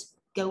wanted.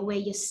 Go where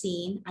you're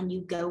seen, and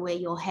you go where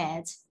you're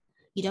heard.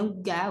 You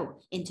don't go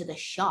into the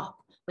shop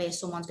where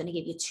someone's going to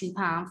give you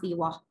 £2 for your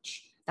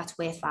watch that's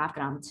worth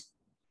 £5,000.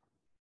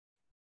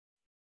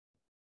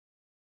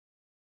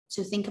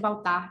 So think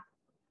about that.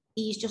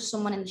 He's just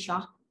someone in the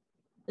shop.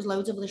 There's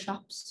loads of other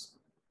shops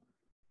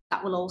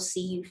that will all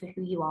see you for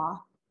who you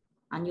are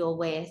and your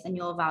worth and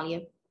your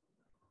value.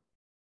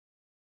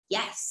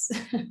 Yes.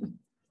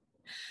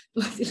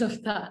 Bloody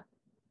love that.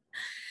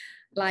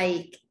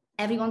 Like,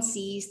 everyone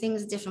sees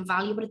things at different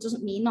value, but it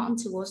doesn't mean nothing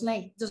to us,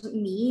 like. It doesn't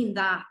mean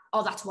that,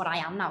 oh, that's what I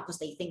am now because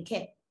they think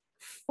it.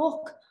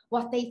 Fuck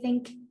what they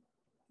think.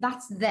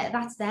 That's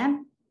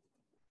them.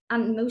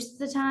 And most of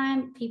the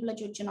time, people are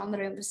judging on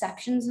their own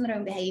perceptions and their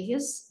own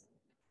behaviours.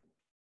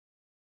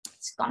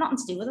 It's got nothing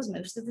to do with us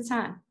most of the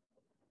time.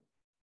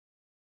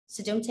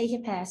 So don't take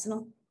it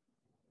personal.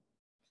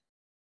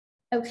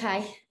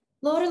 Okay,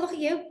 Laura, look at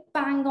you,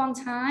 bang on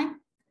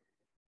time.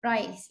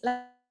 Right,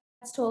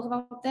 let's talk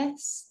about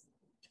this.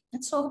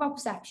 Let's talk about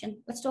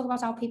perception. Let's talk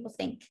about how people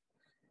think.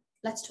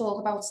 Let's talk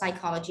about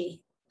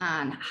psychology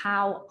and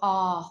how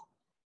our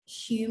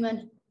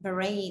human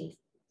brain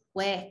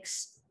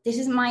works. This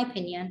isn't my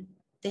opinion.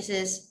 This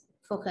is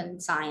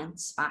fucking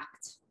science,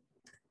 fact.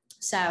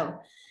 So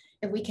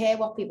if we care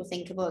what people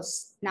think of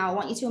us, now I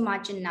want you to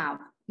imagine now,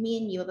 me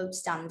and you are both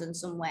standing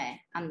somewhere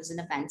and there's an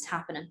event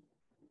happening.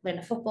 We're in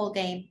a football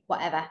game,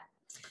 whatever.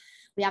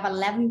 We have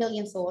 11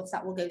 billion thoughts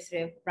that will go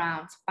through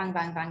round, bang,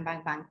 bang, bang,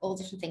 bang, bang, all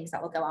different things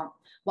that will go on.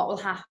 What will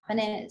happen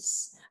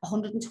is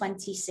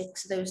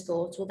 126 of those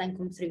thoughts will then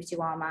come through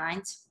to our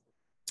mind.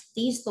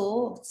 These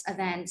thoughts are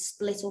then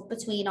split up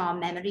between our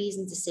memories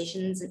and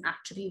decisions and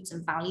attributes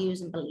and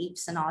values and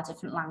beliefs and our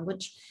different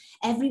language.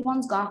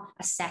 Everyone's got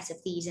a set of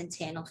these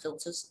internal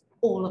filters,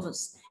 all of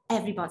us,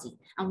 everybody,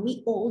 and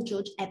we all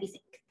judge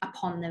everything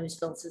upon those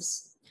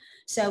filters.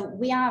 So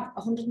we have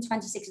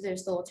 126 of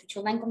those thoughts, which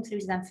will then come through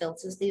to them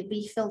filters. They'll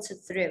be filtered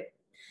through.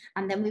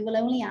 And then we will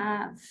only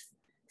have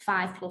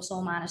 5 plus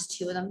or minus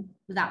 2 of them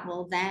that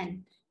will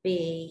then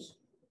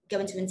go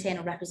into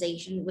internal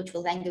representation, which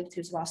will then go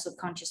through to our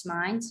subconscious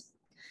mind.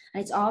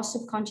 And it's our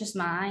subconscious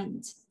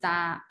mind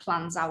that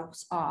plans out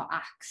our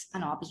acts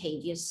and our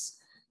behaviours.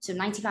 So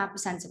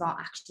 95% of our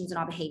actions and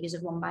our behaviours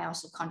are run by our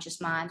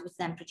subconscious mind, which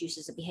then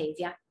produces a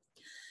behaviour.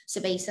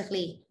 So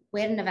basically,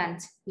 we're at an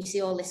event, we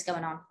see all this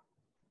going on.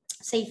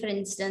 Say, for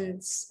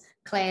instance,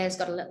 Claire's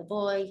got a little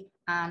boy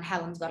and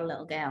Helen's got a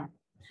little girl.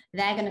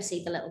 They're going to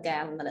see the little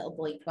girl and the little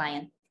boy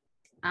playing.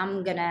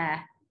 I'm going to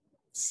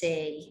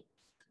see,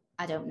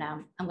 I don't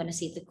know, I'm going to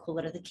see the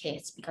colour of the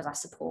kit because I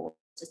support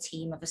a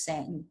team of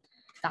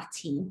that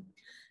team.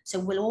 So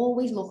we're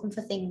always looking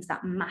for things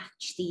that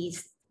match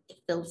these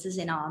filters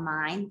in our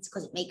minds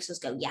because it makes us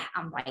go, yeah,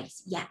 I'm right.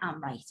 Yeah,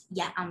 I'm right.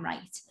 Yeah, I'm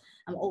right.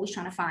 And we're always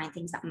trying to find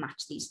things that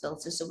match these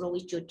filters. So we're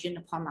always judging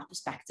upon that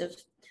perspective.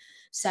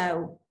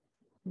 So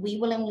we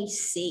will only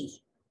see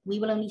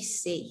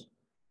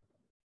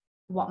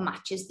what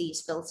matches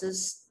these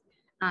filters,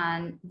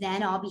 and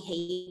then our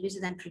behaviors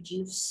are then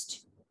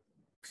produced.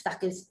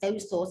 Those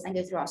thoughts then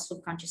go through our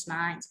subconscious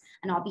mind,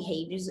 and our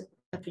behaviors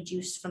are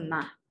produced from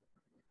that.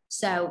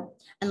 So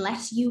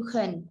unless you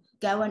can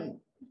go and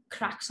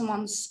crack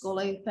someone's skull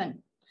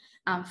open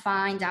and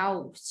find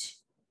out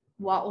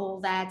what all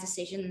their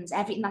decisions,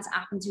 everything that's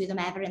happened to them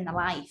ever in their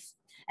life,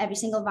 every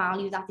single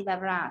value that they've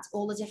ever had,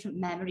 all the different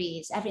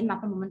memories, everything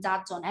that my mum and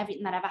dad done,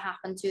 everything that ever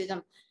happened to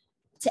them,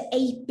 to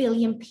 8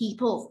 billion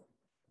people,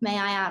 may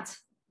I add.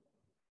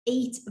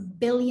 8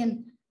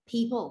 billion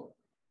people.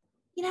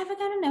 You're never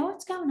going to know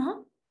what's going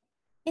on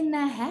in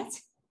their head.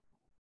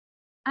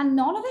 And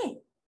none of it.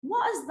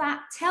 What is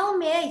that? Tell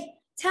me,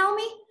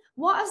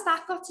 what has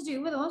that got to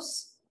do with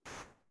us?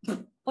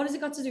 What has it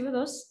got to do with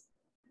us?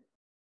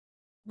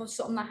 Was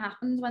something that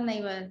happened when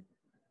they were,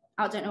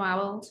 I don't know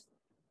how old.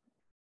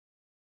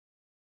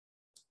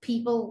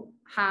 People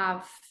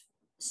have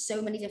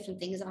so many different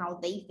things of how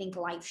they think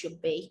life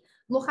should be.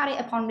 Look at it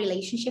upon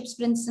relationships,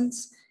 for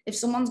instance. If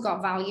someone's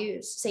got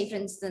values, say for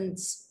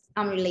instance,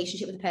 I'm in a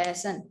relationship with a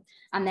person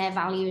and their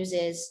values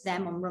is their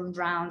mum runs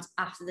round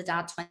after the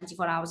dad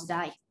 24 hours a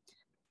day.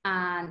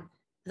 And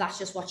that's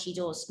just what she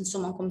does. And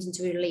someone comes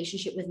into a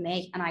relationship with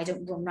me and I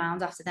don't run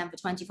round after them for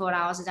 24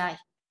 hours a day.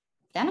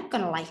 They're not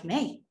going to like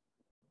me.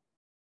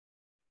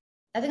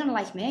 They're going to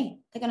like me.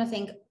 They're going to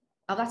think,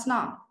 oh, that's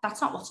not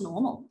what's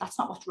normal. That's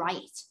not what's right.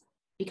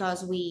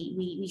 Because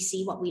we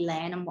see what we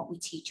learn and what we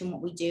teach and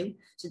what we do.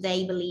 So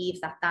they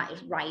believe that that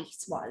is right,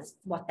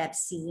 what they've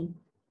seen,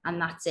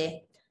 and that's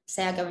it.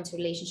 Say I go into a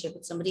relationship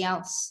with somebody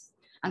else,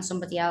 and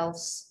somebody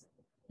else,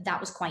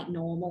 that was quite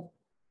normal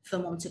for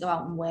mum to go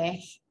out and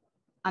work,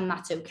 and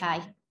that's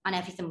okay. And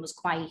everything was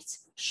quite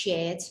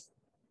shared.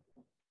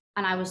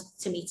 And I was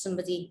to meet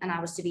somebody and I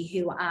was to be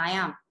who I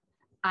am.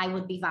 I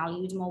would be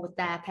valued more with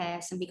their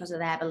person because of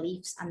their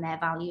beliefs and their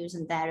values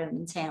and their own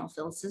internal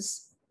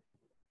filters.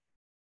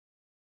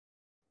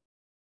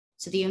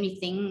 So the only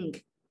thing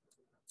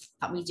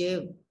that we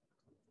do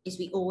is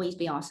we always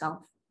be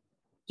ourselves.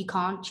 You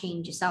can't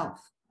change yourself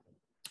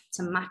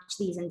to match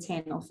these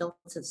internal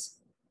filters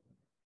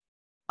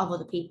of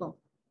other people.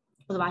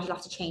 Otherwise, you'll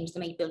have to change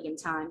them 8 billion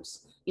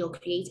times. You'll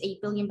create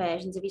 8 billion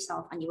versions of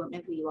yourself and you won't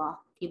know who you are.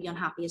 You'll be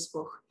unhappy as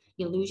fuck.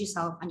 You'll lose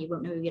yourself and you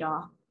won't know who you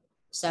are.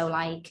 So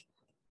like,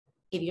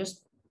 if you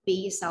just be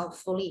yourself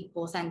fully,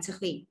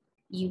 authentically,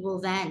 you will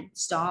then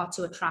start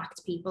to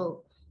attract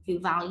people who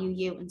value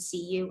you and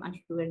see you and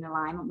who are in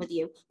alignment with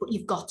you. But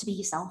you've got to be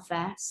yourself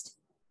first.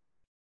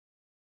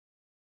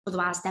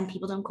 Otherwise, then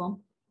people don't come.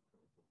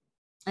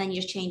 And then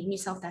you're just changing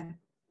yourself then.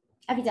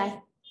 Every day.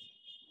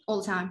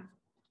 All the time.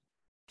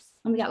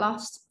 When we get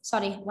lost.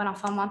 Sorry, went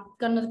off on one.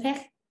 Got another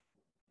pick?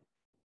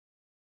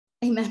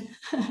 Amen.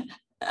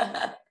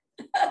 I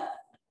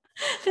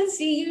can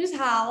see you just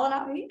howling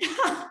at me.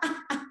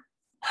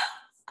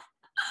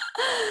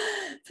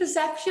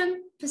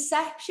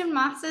 Perception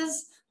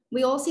matters.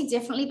 We all see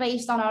differently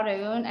based on our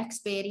own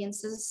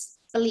experiences,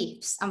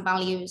 beliefs and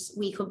values.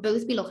 We could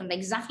both be looking at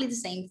exactly the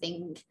same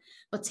thing,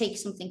 but take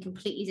something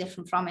completely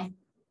different from it.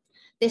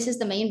 This is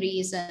the main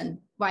reason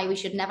why we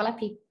should never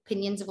let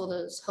opinions of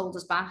others hold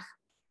us back.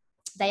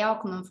 They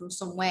are coming from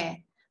somewhere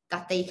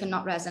that they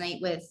cannot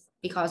resonate with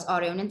because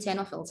our own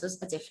internal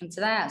filters are different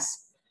to theirs.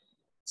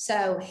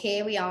 So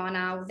here we are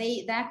now.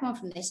 They're coming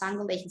from this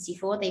angle. They can see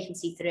 4, they can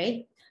see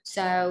 3.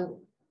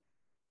 So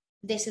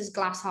this is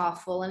glass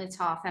half full and it's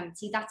half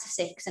empty. That's a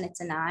 6 and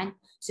it's a 9.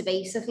 So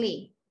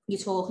basically, you're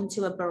talking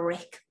to a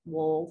brick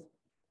wall.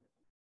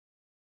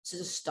 So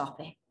just stop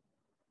it.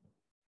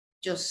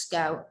 Just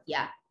go,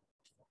 yeah,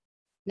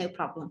 no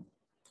problem.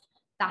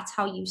 That's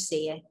how you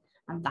see it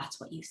and that's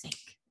what you think.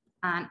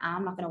 And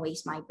I'm not going to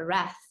waste my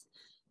breath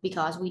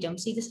because we don't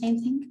see the same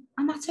thing.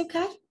 And that's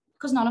okay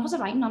because none of us are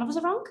right, none of us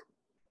are wrong.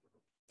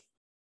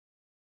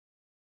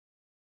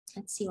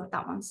 Let's see what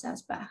that one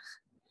says back.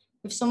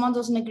 If someone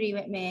doesn't agree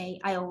with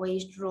me, I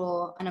always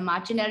draw an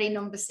imaginary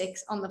number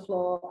 6 on the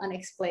floor and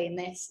explain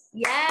this.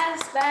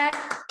 Yes, Beck.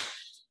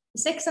 A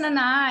 6 and a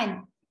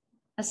 9.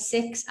 A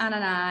 6 and a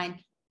 9.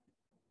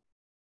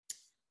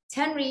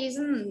 10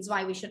 reasons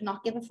why we should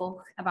not give a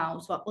fuck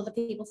about what other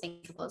people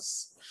think of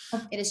us.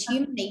 It is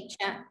human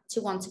nature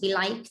to want to be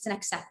liked and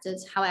accepted.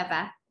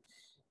 However,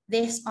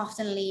 this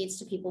often leads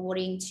to people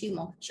worrying too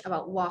much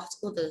about what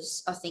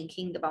others are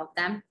thinking about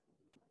them.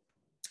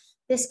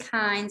 This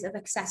kind of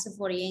excessive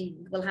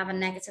worrying will have a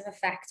negative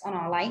effect on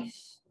our life.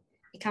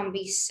 It can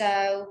be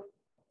so,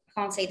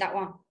 I can't say that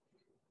one.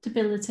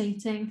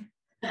 Debilitating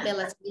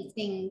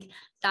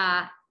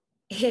that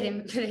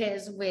it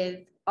is with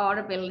our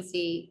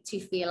ability to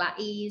feel at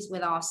ease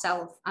with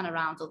ourselves and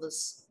around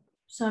others.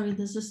 Sorry,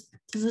 there's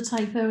a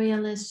typo here,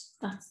 Liz.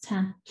 That's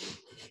 10.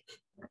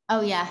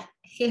 Oh yeah,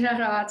 here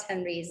are our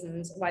 10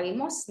 reasons why we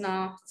must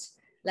not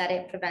let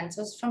it prevent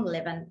us from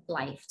living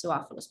life to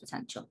our fullest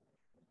potential.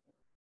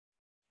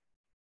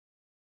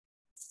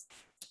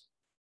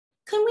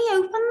 Can we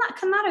open that?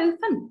 Can that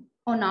open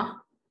or not?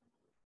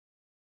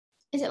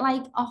 Is it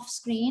like off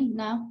screen?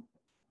 No.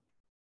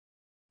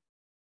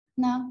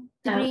 No.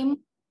 The green?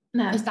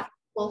 No. Is that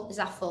full? Is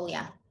that full?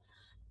 Yeah.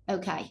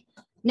 Okay.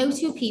 No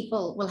two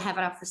people will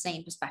ever have the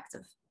same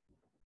perspective.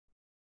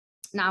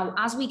 Now,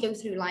 as we go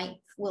through life,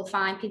 we'll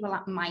find people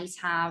that might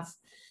have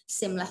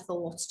similar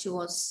thoughts to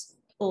us,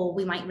 or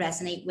we might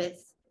resonate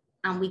with,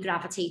 and we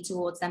gravitate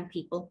towards them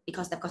people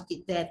because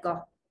they've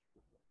got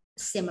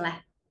similar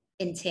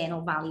internal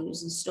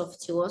values and stuff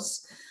to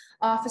us.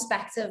 Our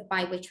perspective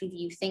by which we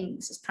view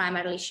things is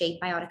primarily shaped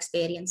by our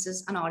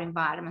experiences and our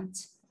environment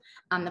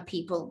and the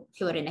people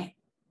who are in it.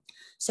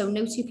 So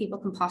no two people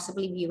can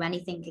possibly view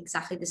anything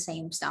exactly the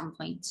same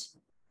standpoint.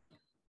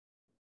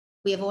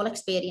 We have all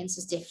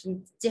experiences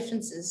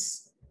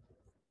differences.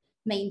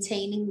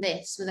 Maintaining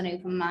this with an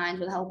open mind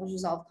will help us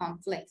resolve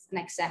conflict and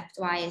accept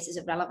why it is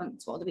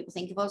irrelevant to what other people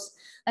think of us.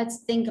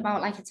 Let's think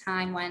about like a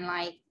time when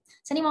like,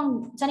 does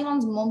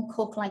anyone's mum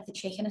cook like the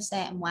chicken a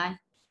certain way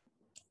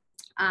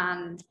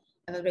and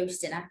have a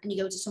roast dinner, and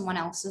you go to someone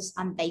else's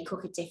and they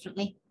cook it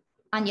differently,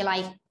 and you're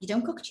like, you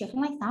don't cook chicken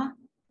like that,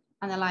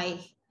 and they're like,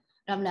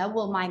 I don't know,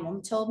 well my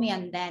mum told me,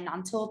 and then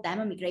Nan told them,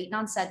 and my great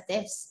nan said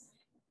this.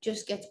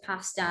 Just gets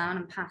passed down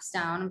and passed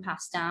down and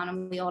passed down,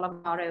 and we all have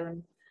our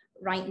own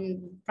right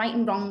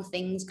and wrong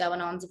things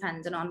going on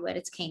depending on where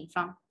it came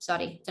from.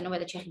 Sorry, don't know where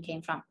the chicken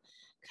came from.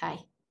 Okay.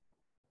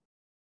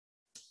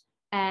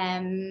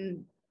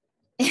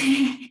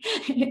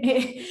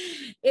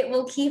 It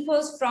will keep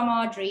us from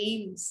our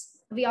dreams.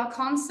 We are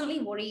constantly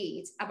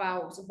worried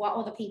about what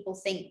other people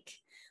think.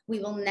 We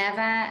will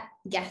never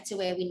get to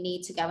where we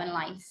need to go in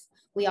life.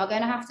 We are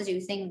going to have to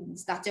do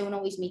things that don't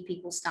always meet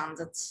people's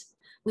standards.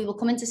 We will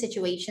come into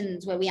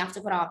situations where we have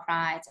to put our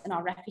pride and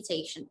our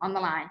reputation on the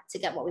line to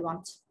get what we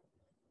want.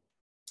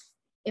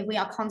 If we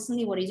are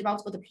constantly worried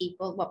about other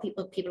people, what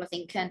people are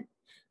thinking,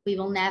 we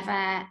will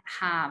never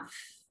have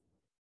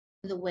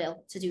the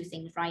will to do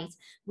things right.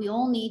 We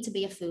all need to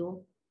be a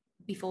fool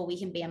before we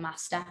can be a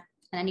master.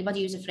 And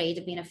anybody who's afraid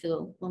of being a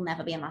fool will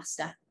never be a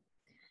master.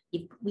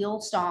 We all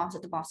start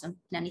at the bottom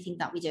in anything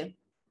that we do.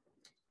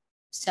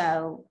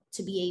 So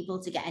to be able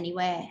to get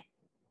anywhere,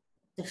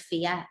 the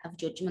fear of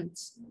judgment,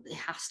 it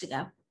has to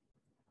go.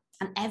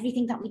 And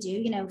everything that we do,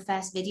 you know,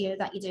 first video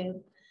that you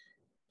do,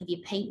 if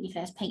you paint your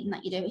first painting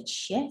that you do, it's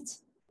shit.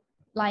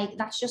 Like,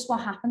 that's just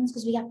what happens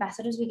because we get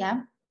better as we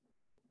go.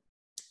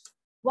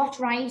 What's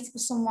right for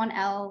someone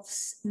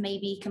else may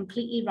be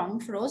completely wrong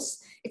for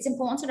us. It's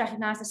important to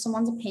recognize that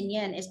someone's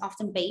opinion is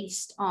often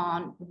based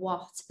on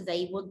what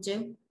they would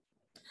do.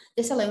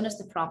 This alone is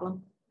the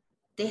problem.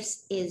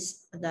 This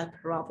is the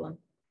problem.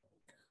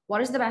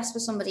 What is the best for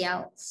somebody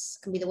else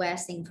can be the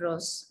worst thing for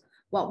us.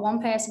 What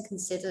one person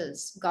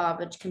considers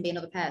garbage can be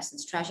another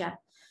person's treasure.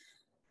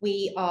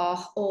 We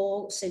are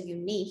all so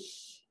unique.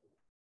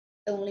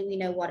 Only we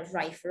know what is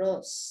right for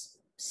us.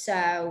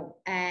 So,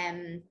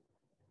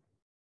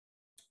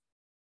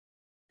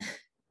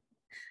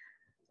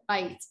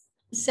 right,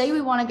 say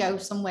we want to go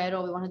somewhere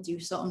or we want to do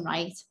something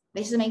right.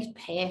 This makes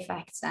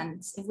perfect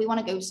sense. If we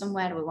want to go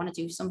somewhere or we want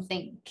to do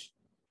something,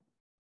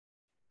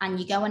 and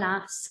you go and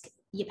ask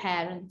your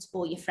parent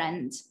or your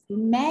friend, who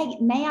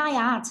may I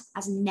add,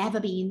 has never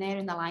been there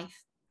in their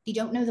life. They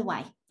don't know the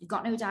way. They've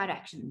got no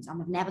directions and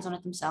they've never done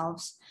it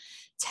themselves.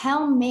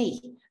 Tell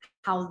me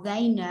how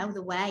they know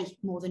the way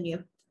more than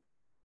you.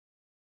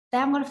 They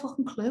haven't got a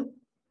fucking clue.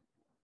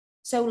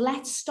 So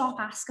let's stop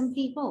asking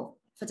people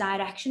for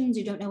directions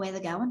who don't know where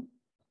they're going.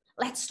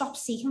 Let's stop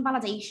seeking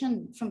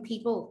validation from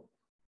people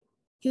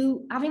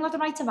who haven't got the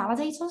right to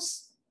validate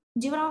us.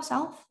 Do it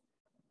ourselves.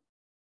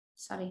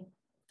 Sorry,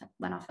 that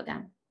went off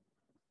again.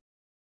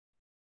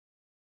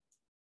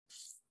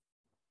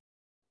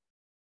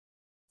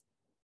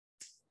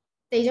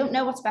 They don't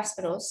know what's best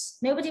for us.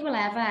 Nobody will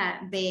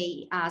ever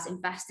be as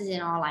invested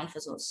in our life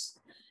as us.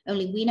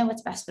 Only we know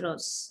what's best for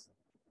us.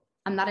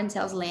 And that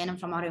entails learning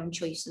from our own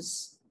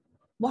choices.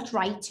 What's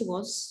right to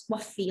us,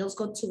 what feels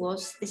good to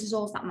us, this is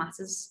all that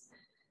matters.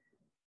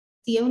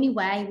 The only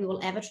way we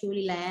will ever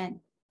truly learn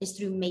is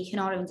through making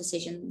our own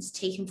decisions,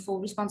 taking full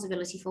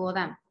responsibility for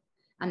them.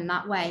 And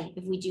that way,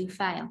 if we do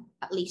fail,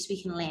 at least we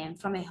can learn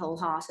from it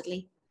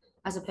wholeheartedly,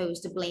 as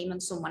opposed to blaming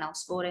someone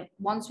else for it.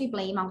 Once we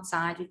blame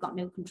outside, we've got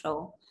no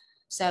control.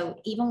 So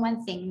even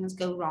when things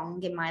go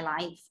wrong in my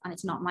life and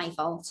it's not my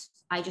fault,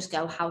 I just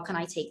go, how can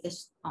I take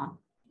this on?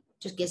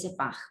 Just give it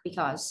back,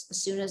 because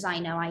as soon as I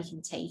know I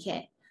can take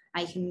it,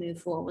 I can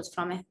move forward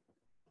from it.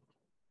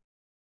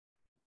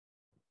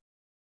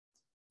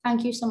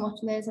 Thank you so much,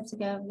 Liz. I have to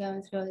go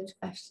going through all these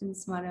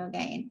questions tomorrow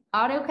again.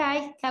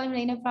 Okay, Kelly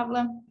Marie, no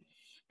problem.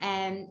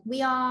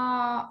 We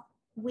are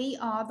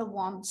the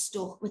ones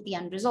stuck with the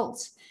end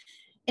result.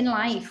 In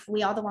life,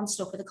 we are the ones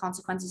stuck with the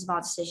consequences of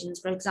our decisions.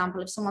 For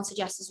example, if someone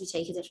suggests we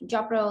take a different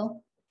job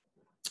role,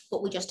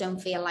 but we just don't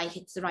feel like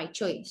it's the right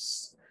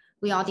choice,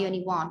 we are the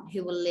only one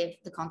who will live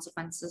the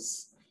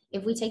consequences.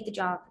 If we take the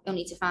job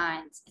only to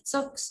find it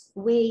sucks,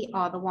 we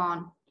are the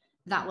one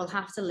that will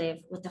have to live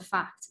with the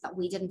fact that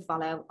we didn't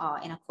follow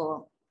our inner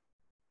call.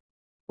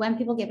 When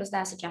people give us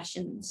their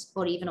suggestions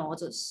or even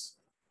orders,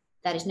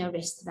 there is no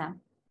risk to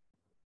them.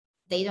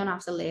 They don't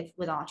have to live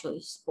with our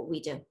choice, but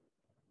we do.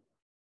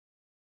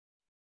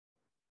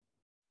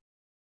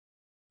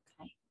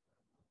 Okay.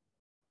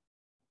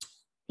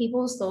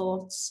 People's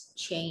thoughts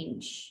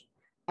change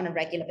on a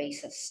regular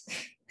basis.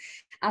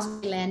 As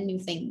we learn new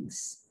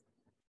things,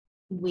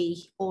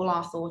 all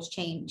our thoughts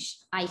change.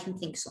 I can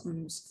think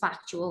something's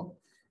factual,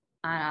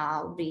 and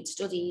I'll read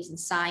studies and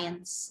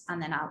science,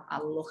 and then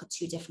I'll look at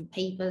two different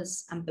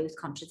papers and both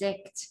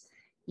contradict.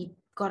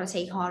 got to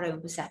take our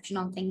own perception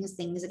on things.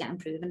 Things are getting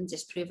proven and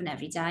disproven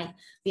every day.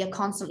 We are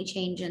constantly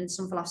changing.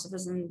 Some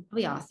philosophers and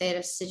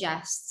theorists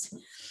suggest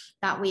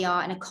that we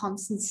are in a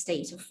constant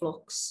state of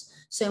flux,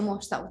 so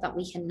much that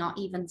we cannot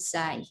even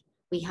say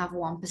we have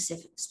one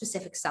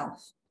specific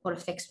self or a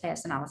fixed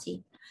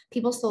personality.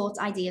 People's thoughts,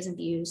 ideas, and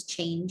views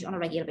change on a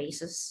regular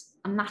basis,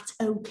 and that's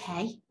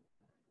okay.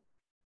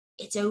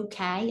 It's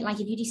okay. Like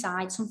if you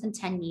decide something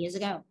 10 years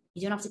ago,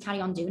 you don't have to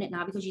carry on doing it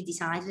now because you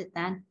decided it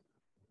then.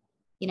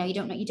 You know, you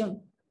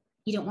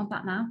don't want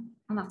that now,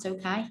 and that's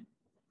okay.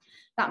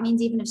 That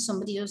means even if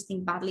somebody does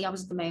think badly of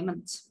us at the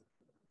moment,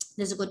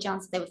 there's a good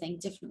chance that they will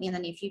think differently in the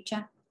near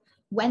future.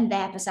 When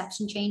their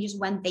perception changes,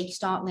 when they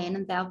start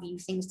learning, they'll view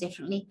things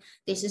differently.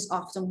 This is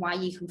often why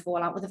you can fall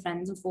out with a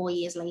friend and 4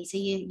 years later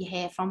you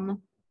hear from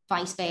them.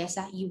 Vice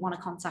versa, you want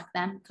to contact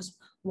them because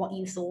what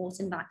you thought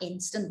in that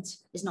instant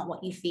is not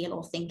what you feel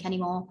or think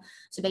anymore.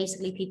 So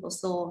basically, people's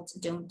thoughts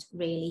don't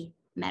really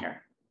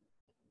matter.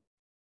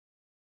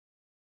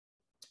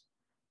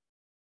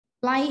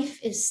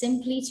 Life is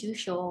simply too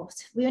short.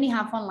 We only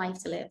have one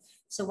life to live.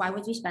 So why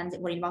would we spend it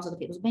worrying about other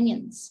people's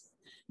opinions?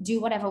 Do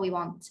whatever we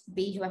want,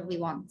 be whoever we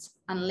want,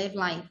 and live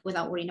life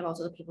without worrying about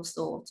other people's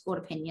thoughts or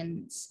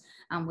opinions.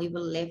 And we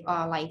will live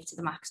our life to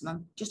the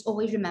maximum. Just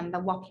always remember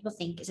what people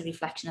think is a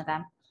reflection of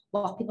them.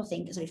 What people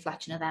think is a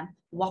reflection of them.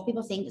 What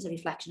people think is a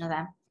reflection of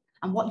them.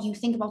 And what you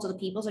think about other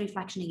people is a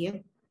reflection of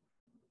you.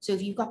 So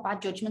if you've got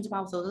bad judgment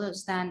about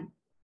others, then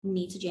you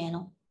need to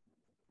journal.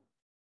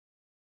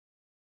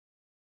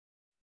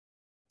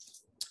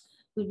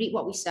 We reap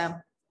what we sow.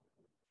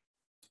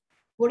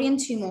 Worrying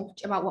too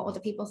much about what other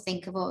people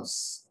think of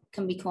us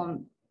can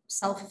become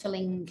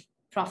self-fulfilling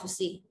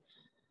prophecy.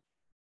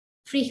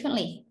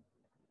 Frequently,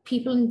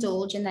 people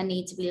indulge in their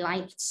need to be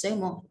liked so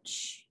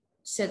much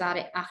so that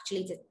it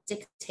actually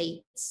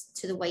dictates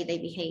to the way they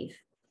behave.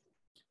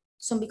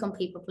 Some become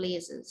people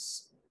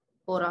pleasers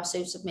or are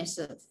so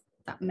submissive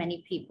that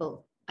many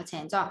people are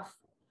turned off.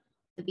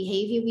 The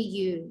behavior we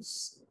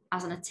use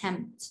as an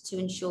attempt to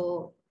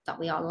ensure that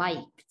we are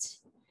liked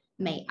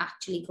may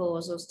actually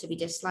cause us to be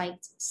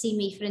disliked. See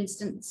me, for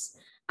instance.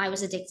 I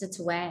was addicted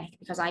to work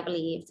because I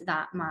believed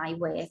that my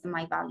worth and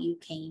my value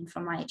came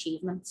from my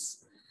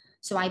achievements.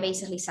 So I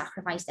basically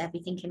sacrificed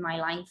everything in my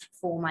life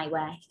for my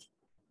work.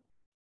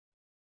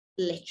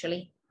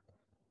 Literally.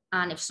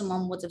 And if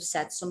someone would have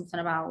said something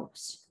about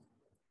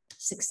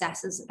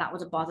successes, that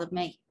would have bothered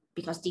me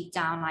because deep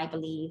down I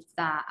believed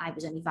that I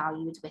was only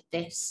valued with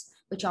this,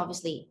 which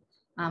obviously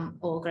I'm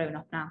all grown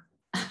up now.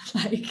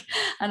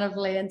 And I've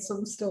learned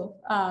some stuff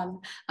and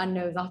I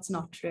know that's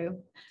not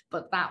true,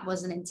 but that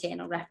was an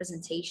internal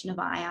representation of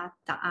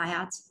that I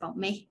had about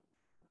me.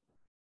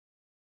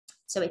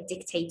 So it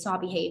dictates our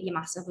behavior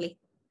massively.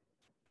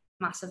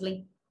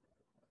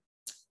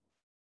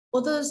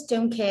 Others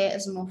don't care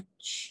as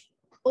much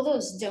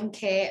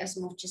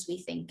as we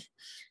think.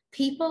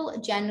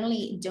 People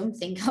generally don't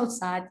think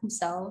outside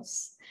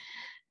themselves.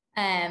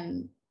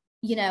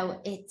 You know,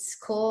 it's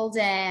called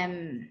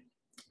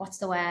what's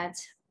the word?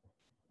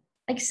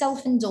 Like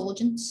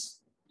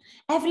self-indulgence.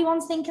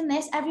 Everyone's thinking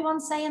this,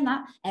 everyone's saying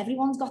that,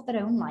 everyone's got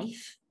their own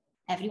life,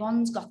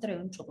 everyone's got their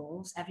own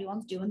troubles,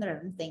 everyone's doing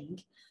their own thing.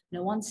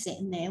 No one's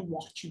sitting there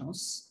watching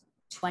us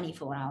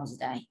 24 hours a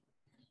day.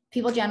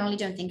 People generally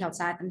don't think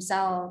outside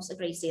themselves a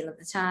great deal of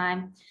the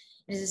time.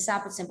 It is a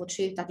sad but simple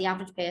truth that the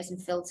average person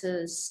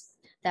filters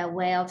their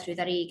world through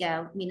their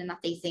ego, meaning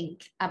that they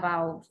think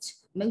about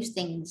most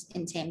things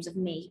in terms of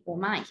me or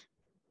my.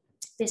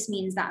 This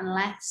means that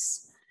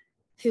unless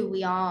who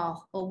we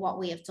are or what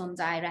we have done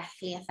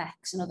directly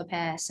affects another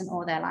person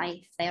or their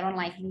life, they are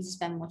unlikely to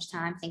spend much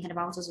time thinking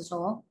about us at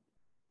all.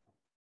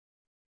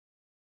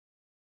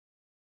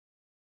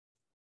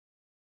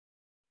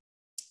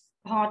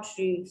 Hard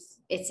truth,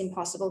 it's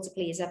impossible to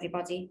please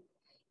everybody.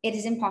 It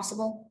is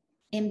impossible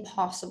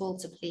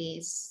to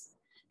please.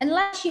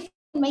 Unless you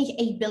can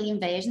make 8 billion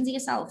versions of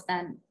yourself,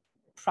 then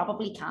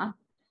probably can.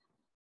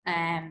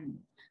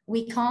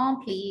 We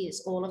can't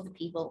please all of the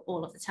people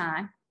all of the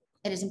time.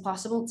 It is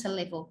impossible to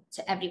live up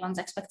to everyone's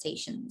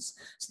expectations,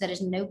 so there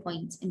is no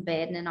point in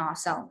burdening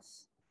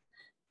ourselves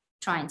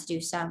trying to do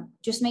so.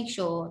 Just make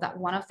sure that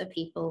one of the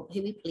people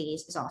who we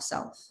please is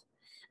ourselves,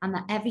 and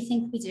that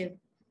everything we do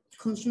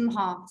comes from the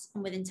heart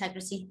and with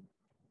integrity.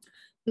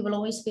 We will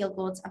always feel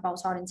good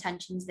about our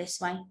intentions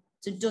this way.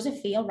 So does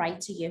it feel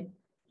right to you?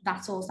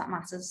 That's all that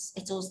matters.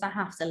 It's us that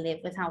have to live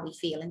with how we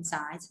feel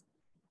inside.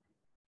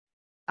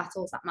 That's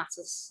all that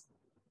matters.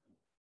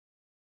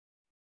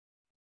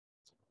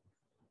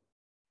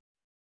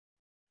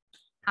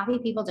 Happy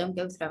people don't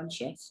go throwing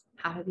shit.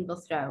 Happy people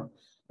throw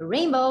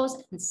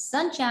rainbows and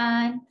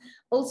sunshine.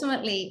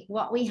 Ultimately,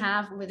 what we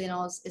have within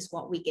us is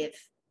what we give.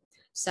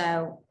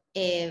 So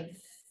if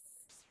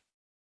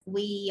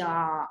we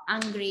are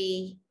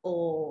angry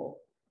or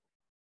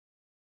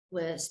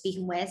we're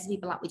speaking words to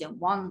people that we don't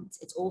want,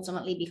 it's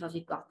ultimately because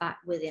we've got that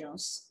within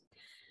us.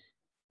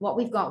 What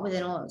we've got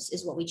within us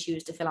is what we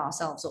choose to fill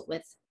ourselves up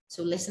with.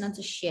 So listening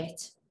to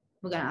shit,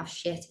 we're going to have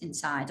shit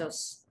inside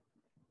us.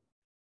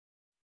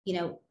 you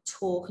know,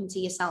 talking to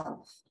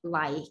yourself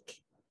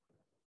like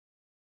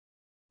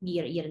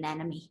you're an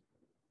enemy.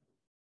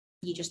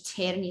 You're just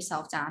tearing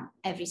yourself down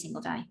every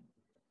single day.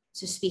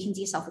 So speaking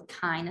to yourself with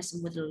kindness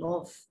and with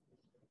love,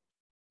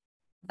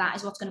 that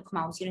is what's going to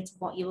come out. It's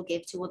what you will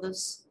give to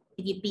others.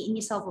 If you're beating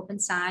yourself up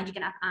inside, you're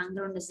going to have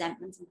anger and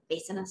resentment and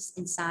bitterness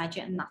inside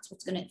you, and that's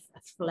what's going to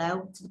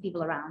flow to the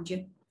people around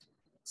you.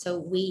 So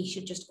we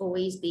should just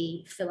always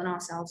be filling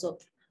ourselves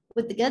up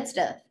with the good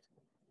stuff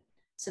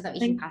so that we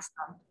can pass it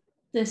on.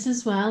 This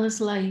as well is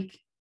like,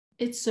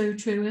 it's so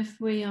true if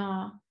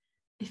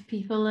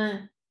people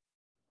are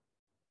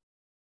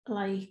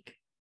like,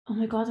 oh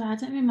my God, I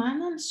had it in my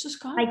mind, then it's just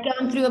gone. Like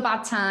going through a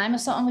bad time or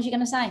something, was you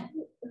going to say?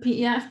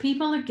 Yeah, if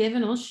people are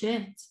giving us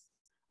shit,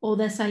 or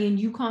they're saying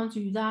you can't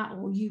do that,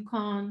 or you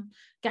can't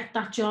get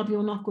that job,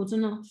 you're not good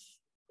enough,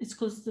 it's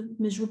because they're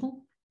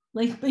miserable.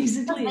 Like,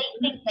 basically. They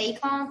think they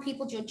can't.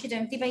 People judge you,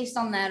 don't they, based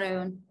on their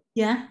own.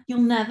 Yeah,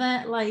 you'll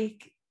never,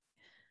 like,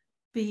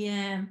 be,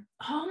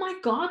 oh my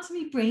God,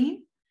 my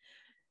brain.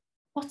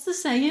 What's the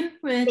saying?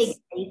 Where it's,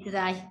 big day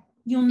today.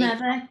 You'll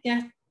never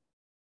get,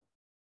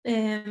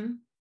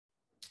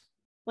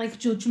 like,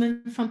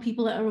 judgment from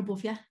people that are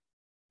above you,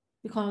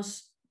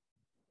 because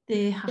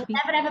they're happy. You'll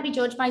never ever be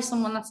judged by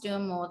someone that's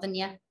doing more than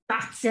you.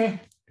 That's it.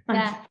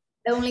 Yeah,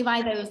 only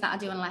by those that are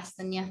doing less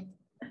than you.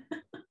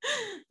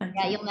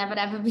 Yeah, you'll never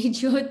ever be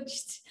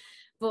judged.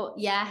 But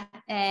yeah,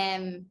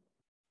 1000%.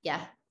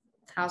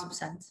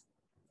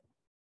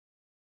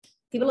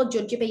 People will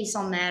judge you based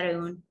on their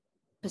own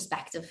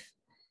perspective,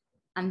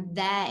 and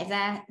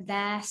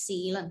their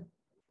ceiling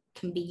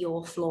can be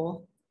your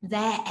floor.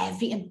 Their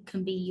everything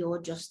can be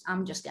your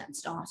I'm just getting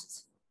started.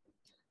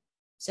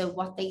 So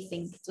what they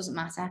think doesn't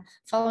matter.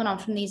 Following on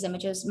from these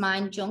images,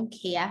 mind junk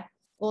here,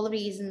 all the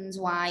reasons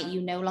why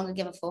you no longer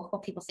give a fuck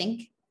what people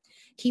think.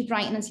 Keep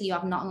writing until you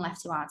have nothing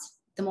left to add.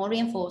 The more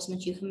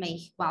reinforcement you can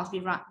make whilst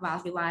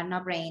rewiring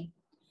our brain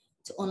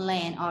to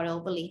unlearn our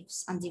old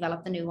beliefs and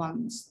develop the new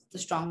ones, the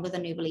stronger the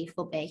new belief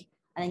will be.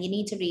 And then you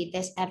need to read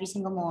this every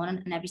single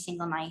morning and every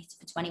single night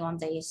for 21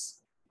 days.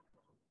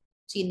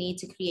 So you need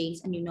to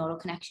create a new neural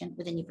connection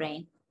within your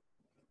brain.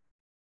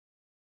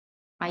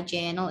 My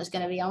journal is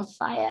going to be on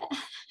fire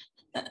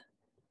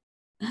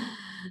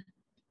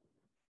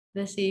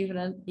this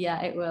evening.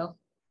 Yeah, it will.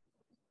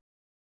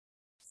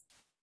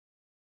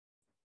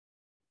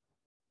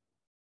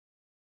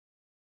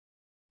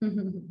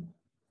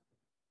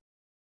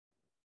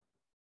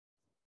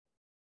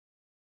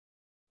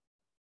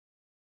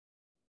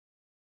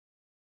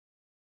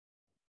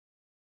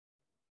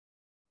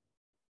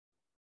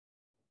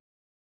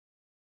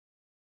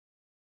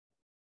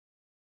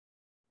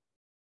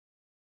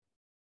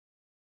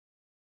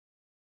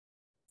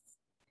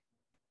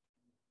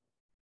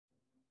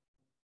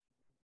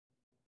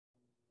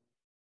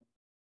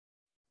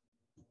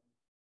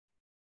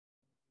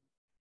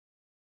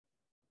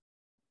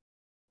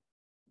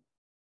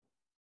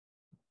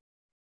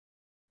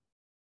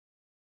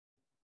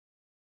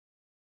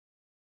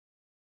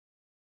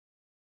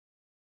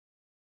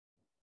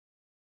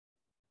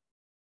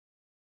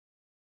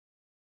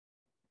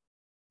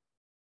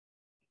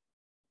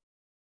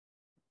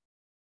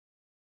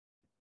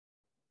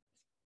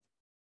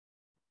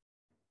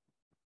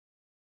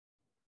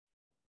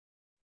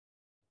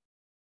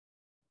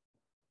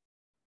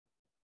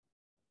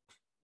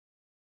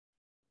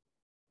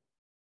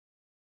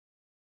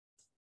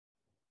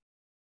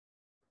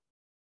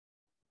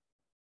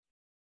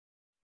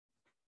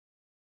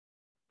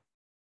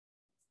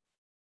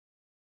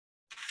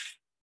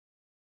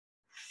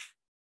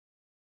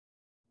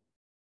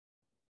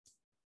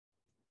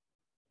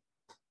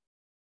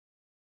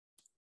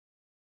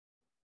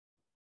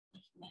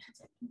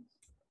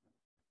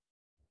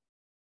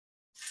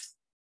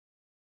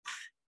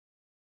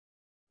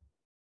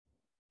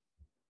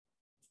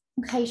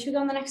 Okay, should we go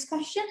on the next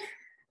question?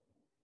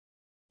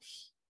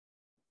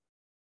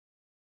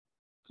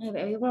 Yeah,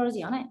 but we're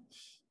already on it.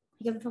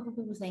 Give a fuck what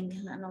people think.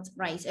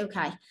 Right,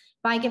 okay.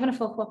 By giving a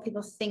fuck what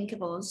people think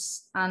of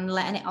us and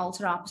letting it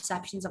alter our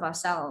perceptions of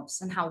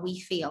ourselves and how we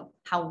feel,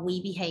 how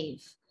we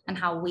behave, and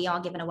how we are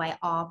giving away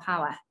our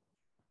power.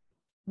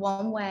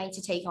 One way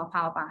to take our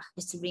power back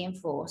is to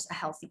reinforce a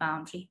healthy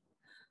boundary.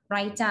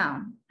 Write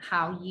down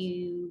how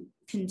you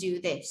can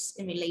do this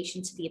in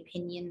relation to the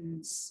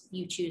opinions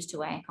you choose to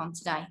work on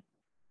today.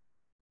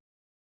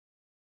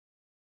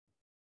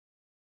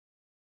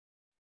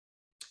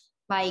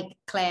 Like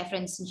Claire, for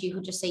instance, you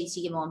could just say to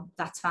your mum,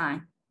 that's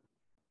fine.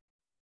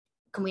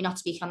 Can we not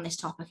speak on this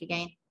topic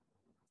again?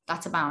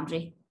 That's a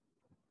boundary.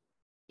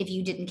 If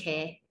you didn't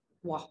care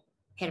what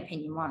her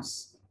opinion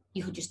was,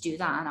 you could just do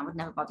that and I would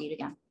never bother you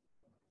again.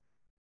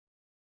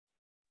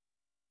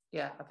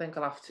 Yeah, I think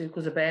I'll have to,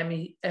 because I bear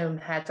my own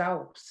head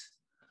out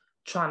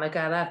trying to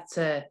get her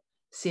to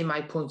see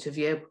my point of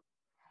view.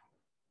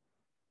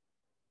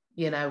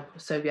 You know,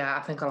 so yeah,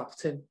 I think I'll have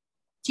to.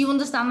 Do you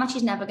understand that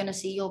she's never going to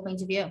see your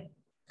point of view?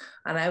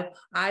 I know.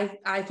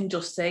 I can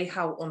just say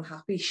how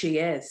unhappy she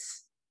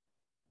is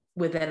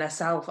within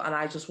herself, and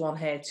I just want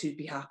her to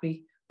be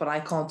happy, but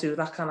I can't do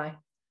that, can I?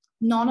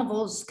 none of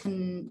us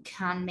can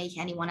make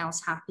anyone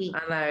else happy.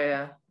 I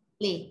know,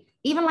 yeah.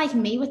 Even like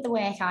me with the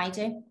work I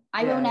do,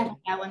 I Yeah. won't ever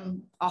go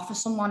and offer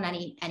someone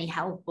any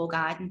help or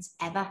guidance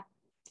ever.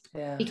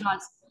 Yeah.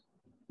 Because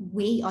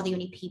we are the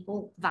only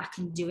people that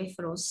can do it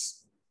for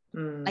us.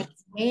 Like,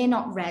 if we're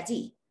not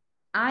ready,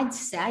 I'd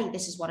say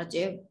this is what I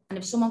do. And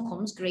if someone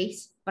comes, great,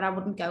 but I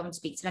wouldn't go and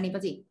speak to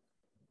anybody,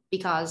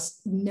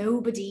 because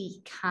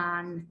nobody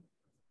can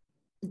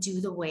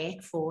do the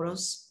work for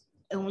us.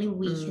 Only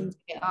we can do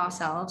it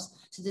ourselves.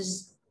 So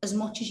there's, as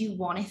much as you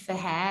want it for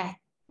her,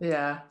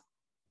 yeah,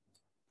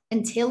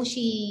 until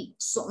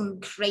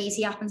something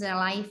crazy happens in her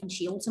life and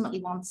she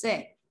ultimately wants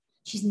it,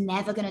 she's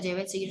never going to do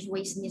it. So you're just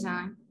wasting your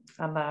time.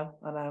 I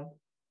know.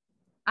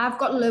 I've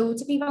got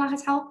loads of people I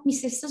could help. My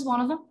sister's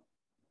one of them.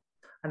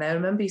 And I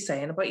remember you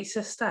saying about your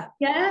sister.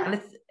 Yeah.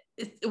 And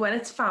it's when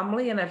it's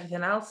family and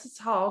everything else, it's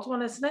a hard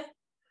one, isn't it?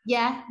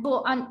 Yeah,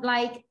 but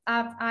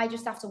I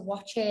just have to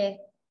watch her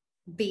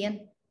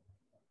being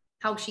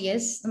how she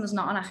is, and there's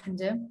nothing I can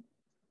do.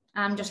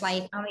 I'm just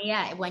like, I'm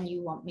here when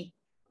you want me.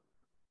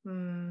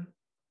 When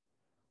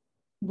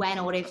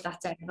or if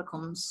that day ever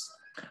comes.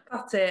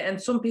 That's it.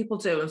 And some people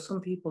do and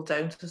some people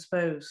don't, I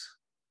suppose.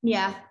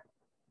 Yeah.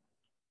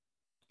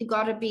 It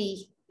gotta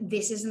be,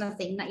 this isn't a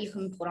thing that you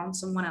can put on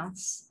someone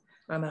else.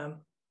 I know.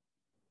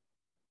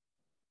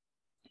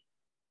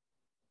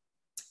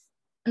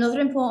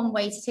 Another important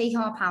way to take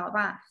our power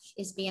back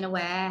is being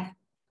aware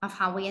of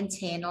how we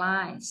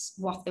internalize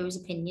what those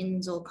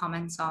opinions or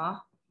comments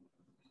are.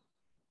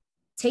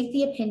 Take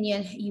the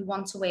opinion you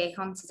want to work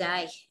on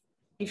today,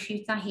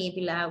 refute that here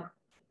below.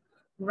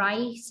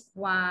 Write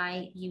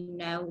why you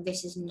know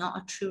this is not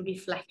a true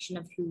reflection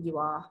of who you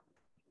are.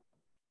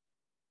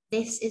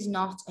 This is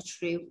not a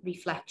true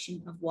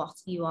reflection of what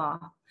you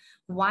are.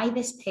 Why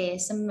this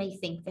person may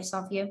think this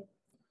of you.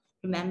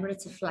 Remember,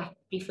 it's a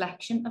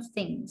reflection of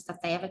things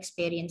that they have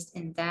experienced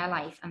in their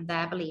life and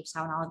their beliefs,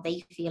 how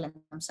they feel in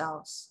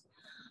themselves.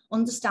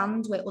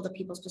 Understand where other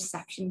people's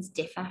perceptions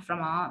differ from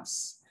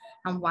ours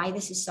and why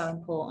this is so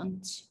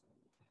important.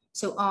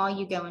 So are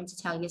you going to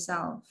tell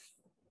yourself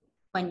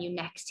when you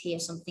next hear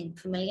something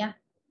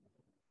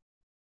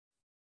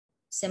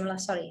similar,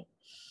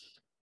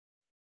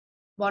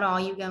 what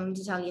are you going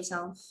to tell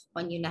yourself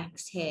when you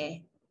next hear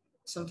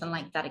something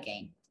like that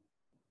again?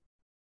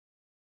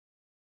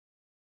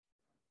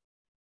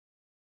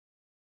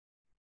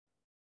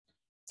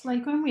 It's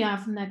like when we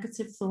have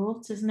negative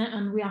thoughts, isn't it?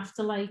 And we have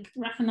to like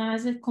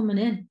recognize it coming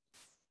in.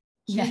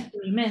 Yeah.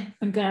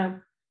 And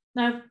go,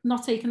 no,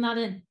 not taking that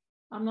in.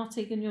 I'm not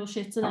taking your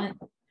shit today.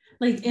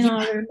 Like in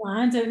our own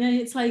mind, don't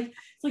you? It's like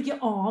your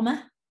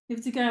armor. You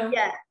have to go,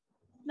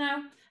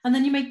 no. And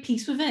then you make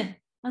peace with it.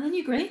 And then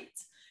you're great.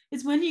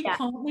 It's when you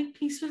can't make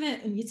peace with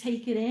it and you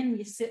take it in, and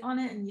you sit on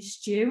it and you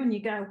stew and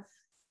you go,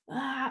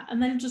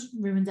 and then it just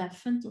ruins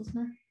everything, doesn't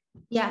it?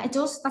 Yeah, it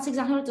does. That's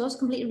exactly what it does.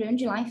 Completely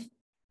ruins your life.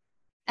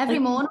 Every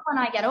morning when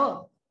I get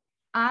up,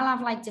 I'll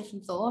have like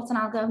different thoughts and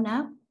I'll go,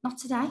 no, not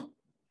today.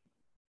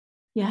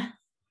 Yeah.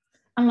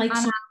 And like,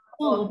 I'll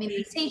put my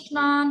meditation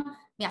on,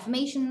 my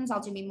affirmations,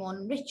 I'll do my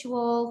morning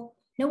ritual.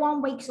 No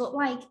one wakes up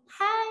like,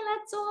 hey,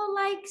 let's all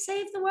like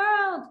save the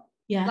world.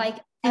 Yeah. Like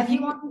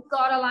everyone's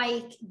gotta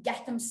like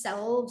get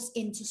themselves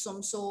into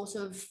some sort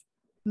of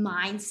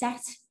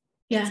mindset.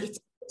 Yeah.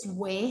 It's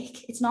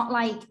work. It's not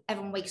like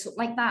everyone wakes up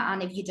like that,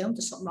 and if you don't,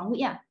 there's something wrong with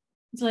you.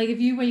 It's like if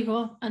you wake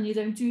up and you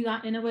don't do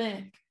that inner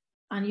work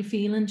and you're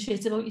feeling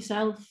shit about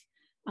yourself,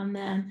 and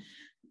then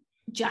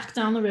Jack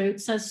down the road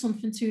says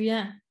something to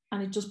you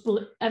and it just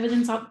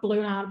everything's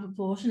blown out of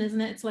proportion, isn't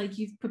it? It's like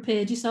you've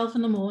prepared yourself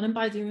in the morning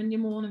by doing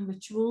your morning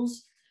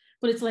rituals,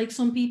 but it's like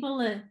some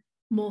people are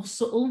more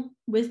subtle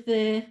with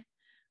their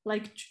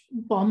like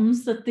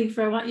bombs that they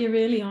throw at you,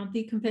 really, aren't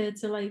they, compared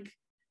to like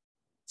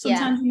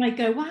sometimes you might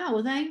go, wow,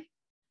 are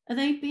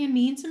they being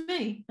mean to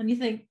me? And you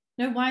think,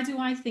 no, why do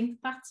I think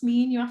that's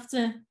mean? You have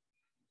to,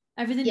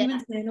 everything you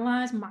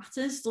internalize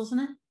matters, doesn't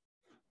it?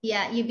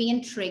 Yeah, you're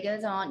being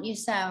triggered, aren't you?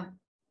 So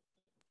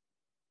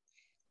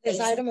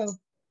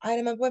I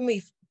remember when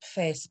we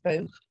first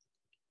spoke,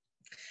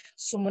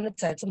 someone had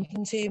said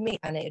something to me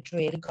and it had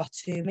really got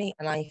to me,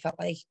 and I felt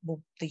like,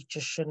 well, they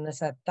just shouldn't have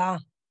said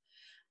that.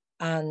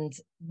 And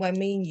when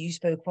me and you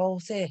spoke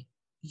about it,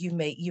 you've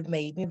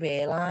made me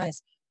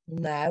realise,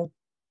 no,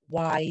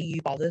 why are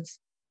you bothered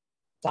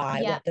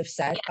by what they've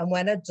said? And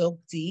when I dug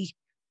deep,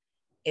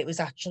 it was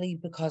actually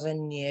because I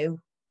knew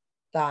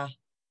that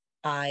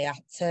I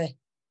had to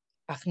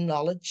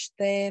acknowledge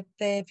their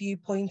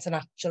viewpoint, and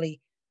actually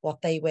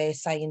what they were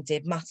saying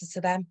did matter to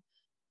them.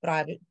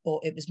 But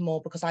it was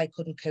more because I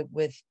couldn't cope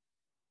with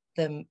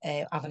them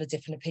having a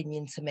different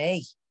opinion to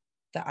me,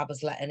 that I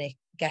was letting it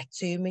get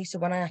to me. So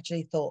when I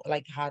actually thought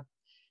like I had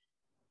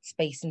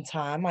space and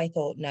time, I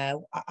thought,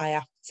 no, I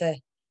have to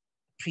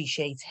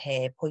appreciate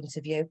her point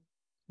of view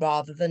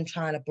rather than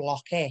trying to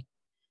block it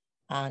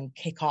and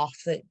kick off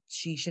that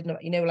she shouldn't,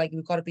 like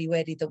we've got to be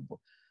ready that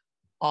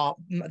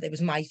it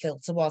was my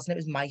filter, wasn't it?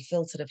 It was my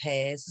filter of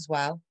hers as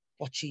well,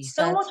 what she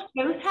said. So much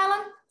growth,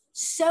 Helen.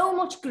 So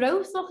much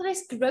growth. Look at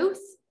this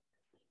growth,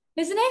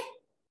 isn't it?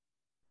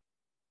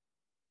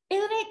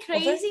 Isn't it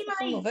crazy?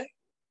 Love it.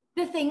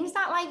 The things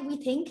that like we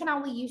think and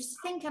how we used to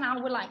think and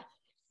how we're like,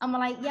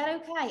 yeah,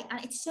 okay.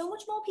 And it's so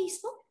much more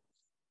peaceful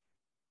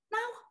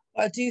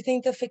now. I do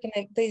think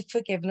the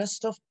forgiveness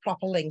stuff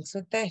proper links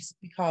with this,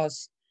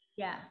 because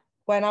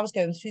when I was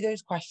going through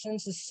those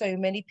questions, there's so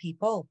many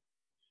people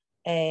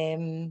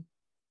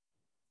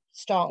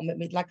starting with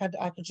me, like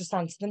I could just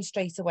answer them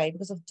straight away,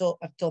 because I've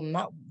done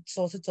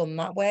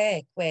that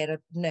work where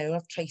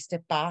I've traced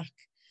it back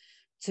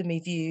to my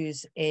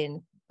views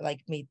in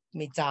like me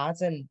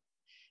dad, and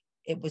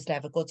it was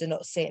never good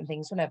enough. Certain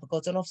things were never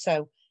good enough.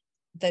 So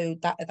though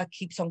that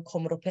keeps on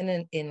coming up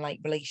in like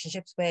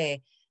relationships where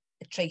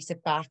I trace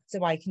it back,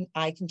 so I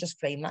can just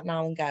frame that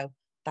now and go,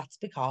 that's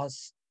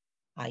because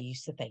I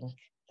used to think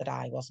that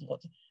I wasn't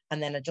good,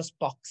 and then I just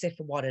box it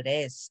for what it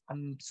is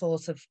and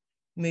sort of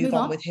move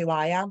on with who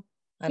I am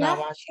and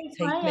how I should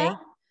take me.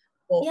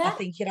 But I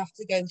think you'd have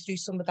to go through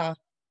some of that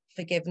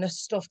forgiveness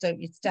stuff, don't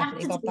you? It's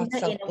definitely got that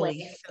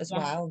self-belief as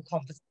well, and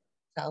confidence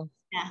in yourself.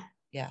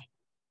 Yeah.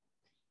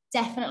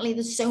 Definitely,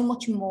 there's so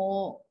much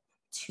more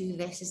to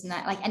this, isn't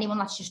there? Like anyone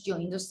that's just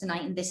joined us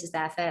tonight and this is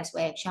their first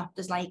workshop,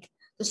 there's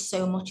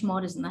so much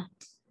more, isn't there?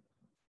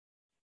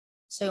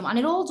 So, and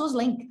it all does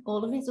link,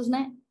 all of it, doesn't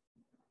it?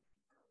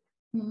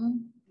 Mm-hmm.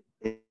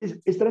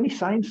 Is there any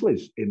science,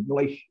 Liz, in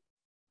like,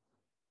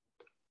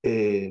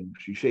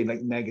 you say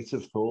like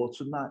negative thoughts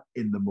and that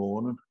in the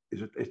morning?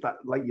 Is that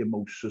like your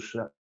most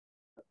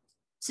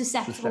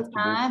susceptible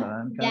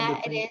time? Yeah,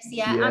 it is.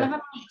 Yeah, and I've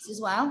had nights as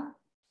well.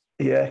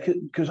 Yeah,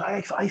 because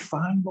I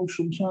find though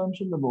sometimes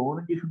in the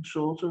morning you can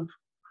sort of,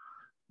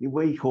 you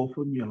wake up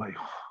and you're like,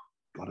 oh,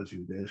 gotta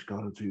do this,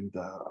 gotta do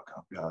that, I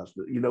can't be asked,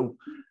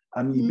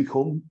 and you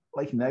become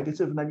like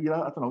negative, and then you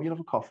have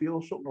a coffee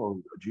or something, or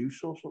a juice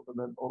or something, and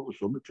then all of a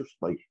sudden it's just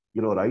like,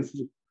 you're all right.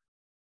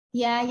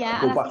 Yeah.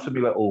 I go back to my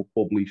little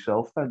bubbly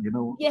self then,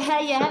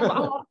 Yeah. But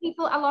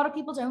a lot of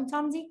people don't,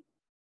 Andy.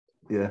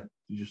 Yeah,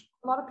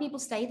 a lot of people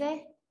stay there.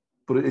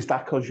 But is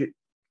that because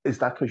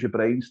your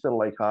brain's still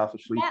like half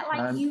asleep? Yeah,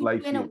 like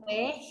you've been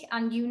awake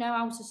and you know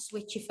how to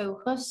switch your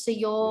focus, so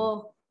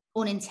you're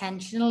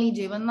unintentionally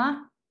doing that.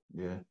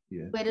 Yeah.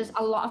 Whereas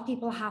a lot of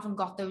people haven't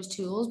got those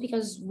tools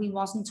because we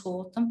wasn't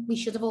taught them. We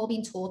should have all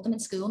been taught them in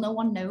school. No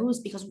one knows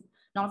because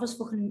none of us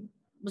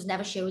was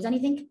never showed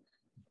anything.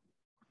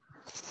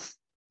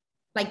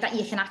 Like that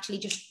you can actually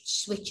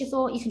just switch your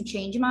thought, you can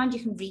change your mind, you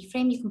can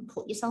reframe, you can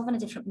put yourself in a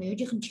different mood,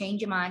 you can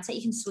change your mindset,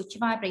 you can switch your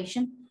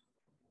vibration.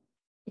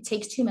 It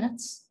takes 2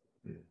 minutes.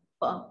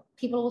 But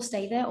people will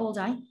stay there all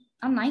day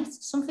and night,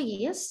 some for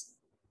years.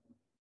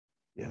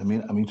 Yeah, I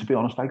mean, to be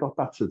honest, I got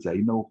that today.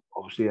 No,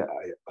 obviously,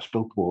 I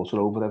spilled water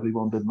over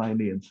everyone, didn't I, in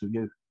the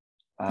interview?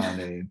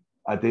 And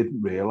I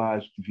didn't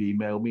realise you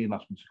emailed me and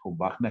asked me to come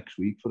back next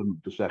week for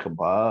the second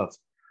part.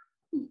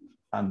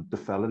 And the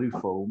fella who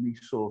phoned me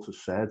sort of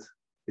said,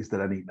 is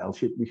there anything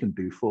else we can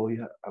do for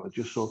you? And I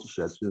just sort of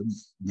said to him,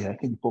 yeah,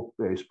 can you put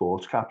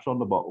sports caps on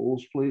the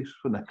bottles, please,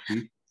 for next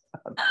week?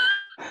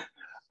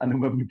 And then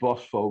when my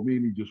boss phoned me,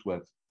 and he just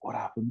went, what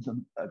happened?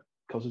 And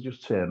because I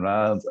just turned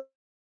around,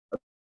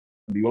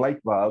 and they were like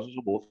vases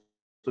of water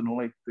and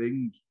like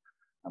things,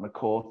 and I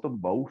caught them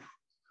both,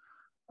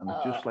 and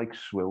it just like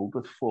swilled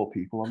at 4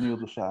 people on the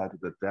other side of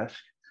the desk.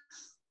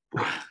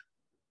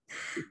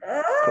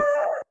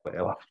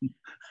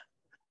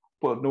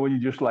 But no, you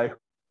just like,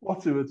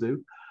 what do I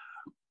do?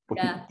 But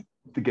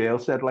the girl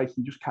said, like,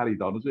 you just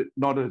carried on as it,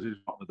 not as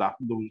it's not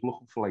happened. I was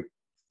looking for like,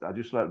 I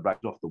just let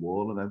rags off the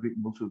wall and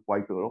everything to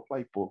wipe her up,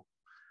 like, but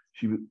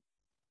she was,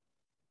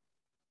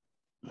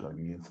 sorry,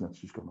 the internet's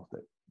just gone off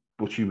there.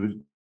 But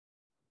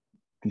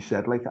he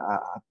said, like, I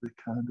had the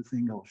kind of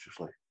thing. I was just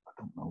like, I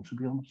don't know, to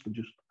be honest. I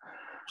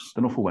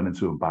don't know if I went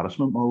into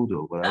embarrassment mode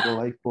or whatever,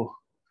 like, but.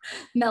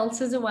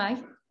 Melted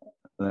away.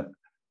 Yeah,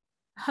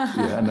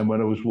 and then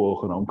when I was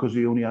walking on, because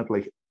he only had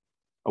like,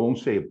 I won't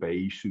say a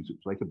beige suit, it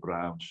was like a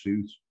brown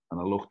suit. And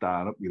I looked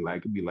down at my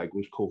leg, and my leg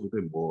was covered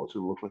in water.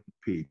 It looked like a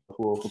pig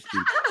walking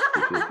through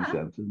the 50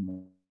 cents.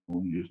 And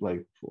I'm just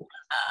like, fuck.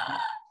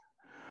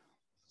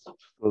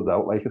 Stood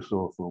out like a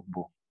sore thumb,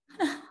 but.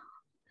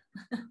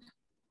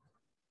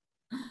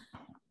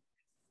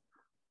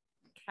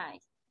 Okay.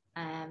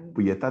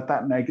 But yeah,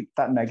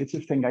 that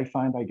negative thing, I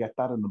find I get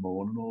that in the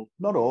morning, or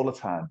not all the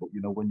time, but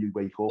when you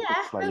wake up,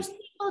 it's like, most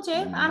people do,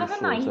 and have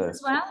a night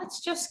as well. It's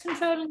just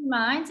controlling your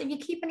mind. If you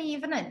keep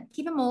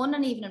a morning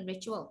and evening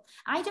ritual.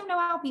 I don't know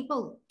how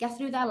people get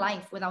through their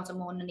life without a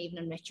morning and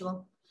evening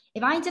ritual.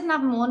 If I didn't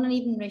have a morning and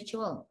evening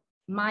ritual,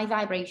 my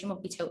vibration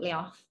would be totally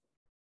off.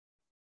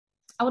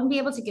 I wouldn't be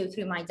able to go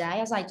through my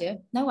day as I do.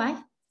 No way.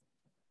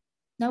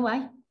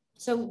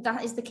 So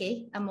that is the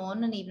key, a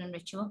morning and evening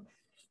ritual.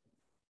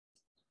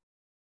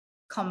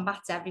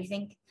 Combats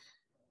everything.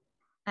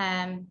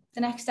 The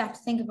next step to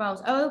think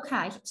about,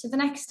 so the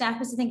next step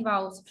is to think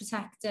about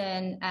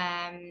protecting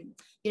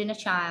your inner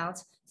child.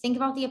 Think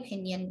about the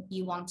opinion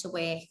you want to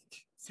work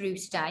through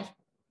today.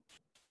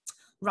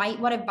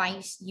 Write what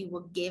advice you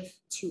would give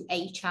to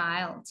a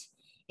child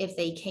if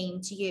they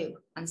came to you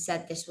and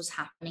said this was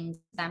happening to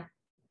them.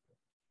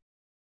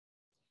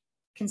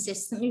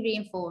 consistently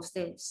reinforce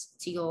this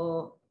to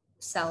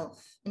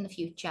yourself in the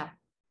future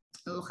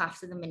and look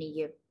after the mini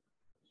you.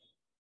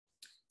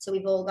 So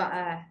we've all got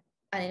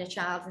an inner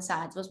child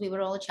inside of us. We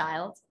were all a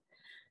child,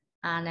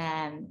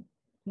 and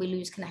we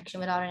lose connection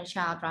with our inner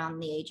child around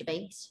the age of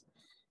 8.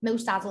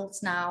 Most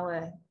adults now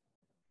are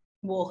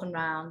walking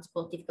around,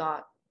 but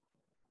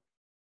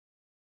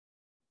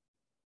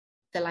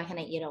they're like an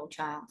 8-year-old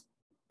child,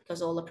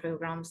 because all the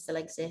programs still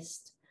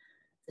exist.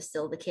 There's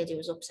still the kid who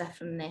was upset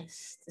from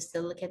this. There's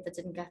still the kid that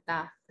didn't get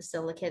that. There's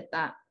still the kid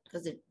that,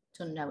 because they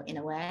don't know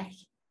inner work.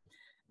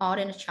 Our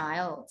inner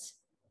child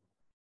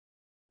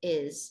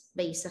is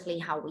basically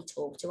how we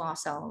talk to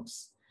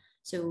ourselves.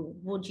 So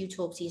would you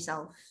talk to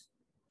yourself?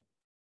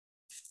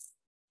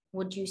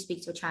 Would you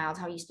speak to a child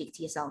how you speak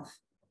to yourself?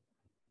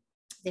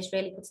 This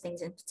really puts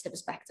things into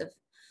perspective.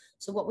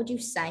 So what would you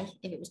say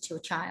if it was to a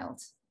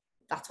child?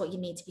 That's what you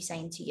need to be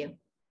saying to you.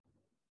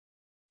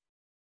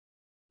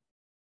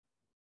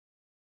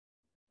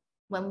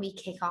 When we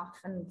kick off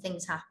and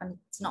things happen,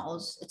 it's not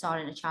us, it's our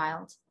inner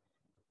child.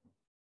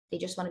 They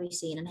just want to be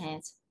seen and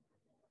heard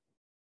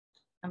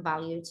and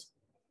valued.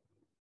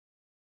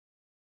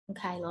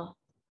 Okay, Law.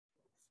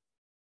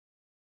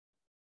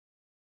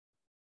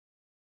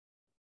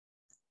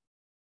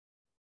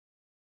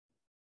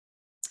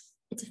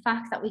 It's a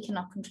fact that we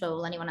cannot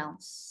control anyone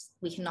else.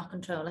 We cannot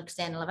control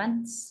external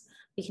events.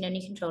 We can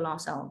only control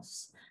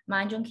ourselves.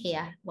 Mind junk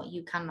here what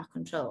you cannot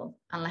control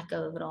and let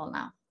go of it all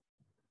now.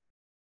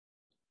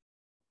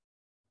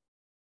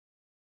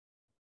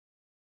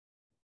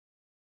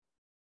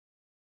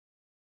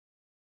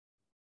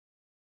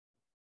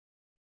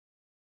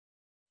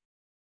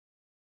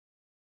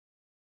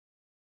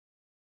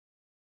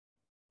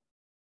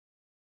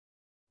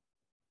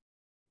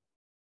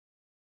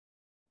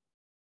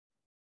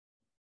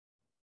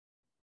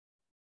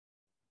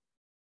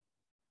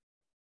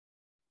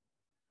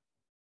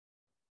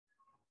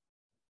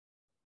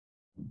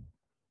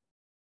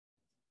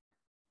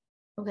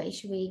 Okay,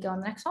 should we go on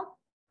the next one?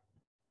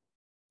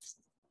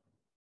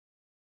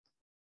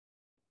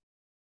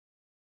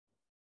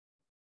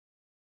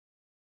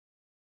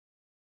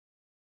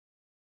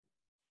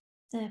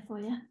 There for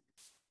you.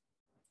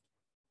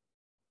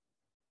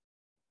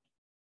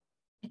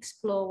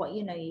 Explore what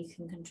you know you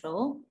can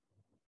control.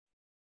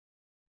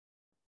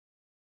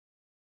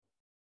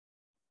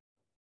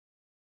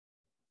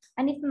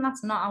 Anything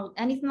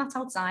that's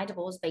outside of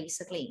us,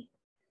 basically,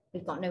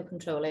 we've got no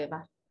control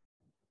over.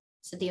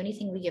 So the only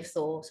thing we give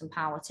thought and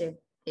power to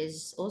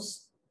is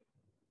us,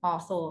 our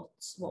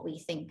thoughts, what we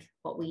think,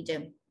 what we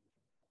do.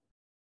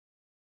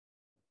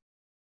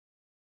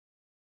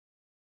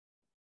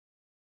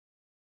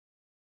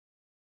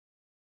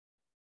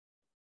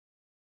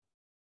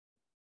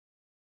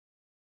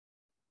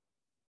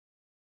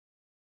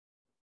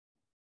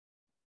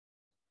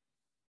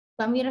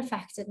 When we are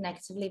affected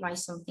negatively by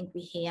something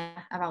we hear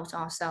about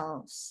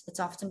ourselves,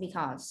 it's often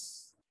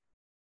because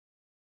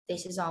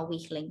this is our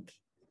weak link.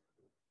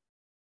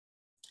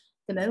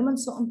 The moment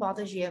something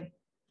bothers you,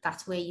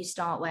 that's where you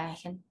start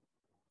working.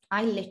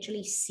 I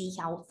literally seek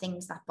out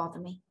things that bother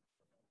me.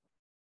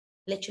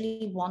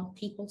 Literally want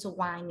people to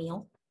wind me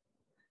up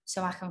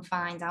so I can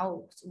find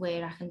out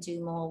where I can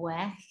do more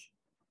work.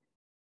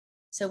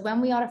 So when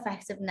we are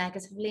affected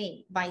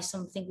negatively by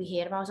something we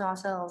hear about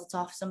ourselves, it's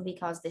often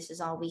because this is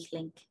our weak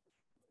link.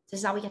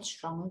 This is how we get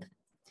strong.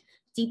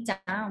 Deep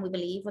down, we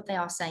believe what they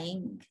are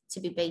saying to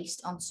be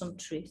based on some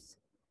truth.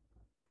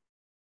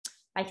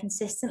 By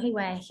consistently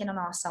working on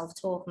our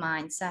self-talk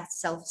mindset,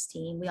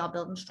 self-esteem, we are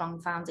building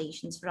strong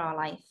foundations for our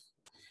life.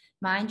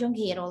 Mind junk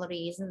here all the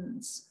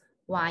reasons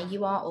why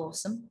you are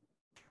awesome.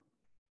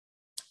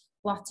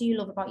 What do you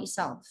love about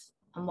yourself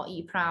and what are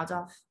you proud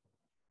of?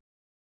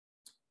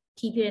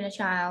 Keep your inner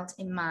child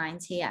in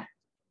mind here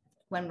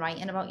when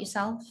writing about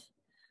yourself.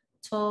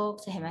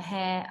 Talk to him or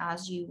her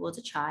as you would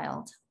a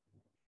child.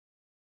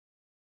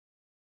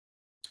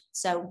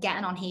 So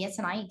getting on here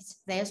tonight,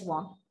 there's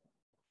one.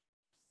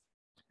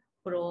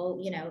 We're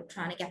all,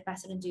 trying to get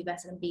better and do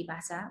better and be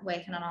better,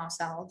 working on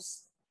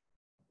ourselves.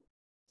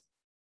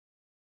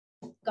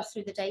 Got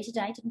through the day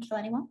today, didn't kill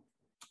anyone.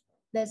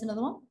 There's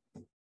another one.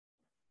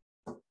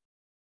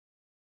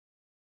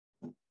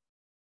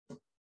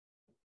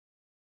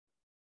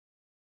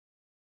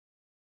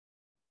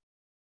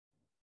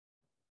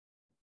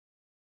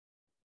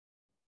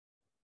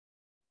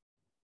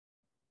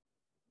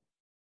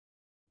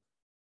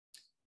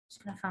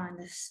 Just going to find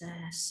this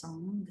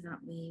song that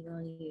we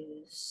will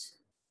use.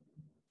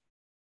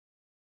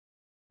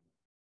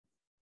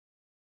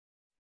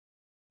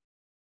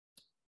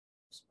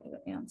 Just bear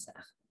with me one sec.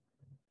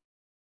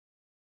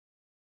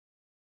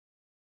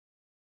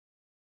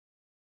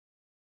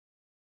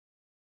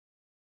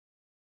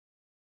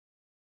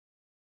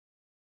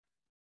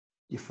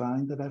 You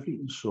find that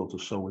everything's sort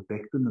of so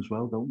addicting as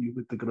well, don't you,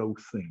 with the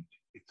growth thing?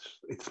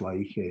 It's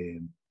like,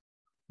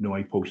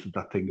 I posted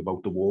that thing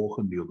about the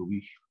walking the other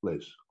week,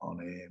 Liz, on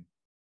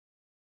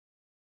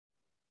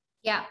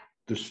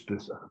the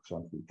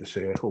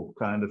circle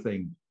kind of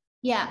thing.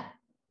 Yeah.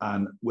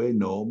 And where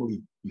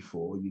normally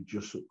before you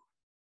just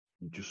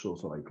you just sort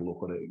of like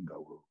look at it and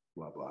go, oh,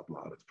 blah, blah,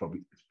 blah. It's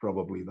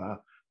probably that.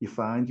 You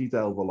find you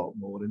delve a lot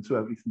more into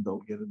everything,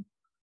 don't you?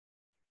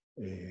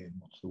 And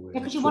what's the word? Yeah,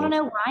 because you want to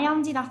know why,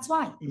 Andy, that's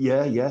why.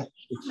 Yeah.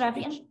 For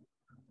everything.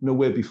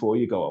 Nowhere before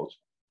you go out,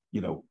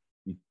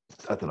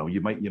 I don't know,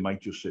 you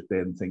might just sit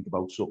there and think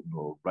about something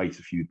or write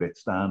a few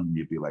bits down and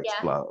you'd be like,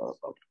 blah, blah,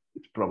 blah.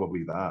 It's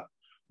probably that.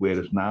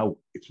 Whereas now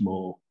it's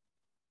more,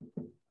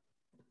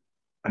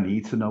 I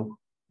need to know.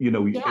 I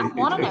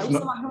want to know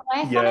so I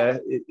can work on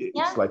it.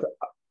 It's like,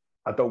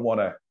 I don't want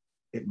to,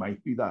 it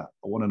might be that.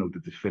 I want to know the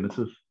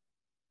definitive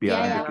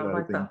behind it.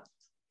 Like that.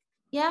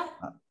 Yeah.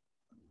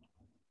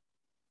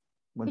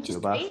 Went to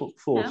about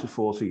 4 to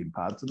 14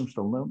 pads and I'm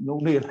still no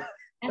near.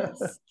 But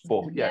it's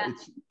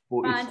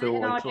still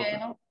like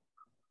something.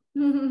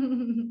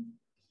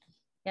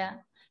 Yeah.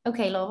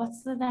 Okay, Laura,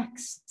 what's the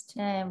next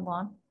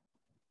one?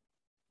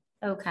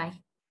 Okay.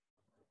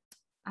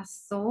 I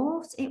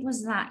thought it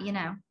was that,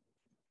 I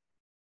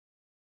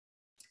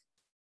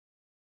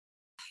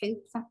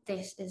hope that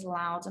this is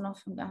loud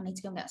enough. I need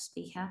to go and get a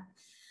speaker.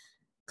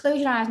 Close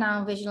your eyes now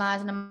and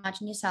visualize and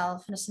imagine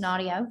yourself in a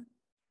scenario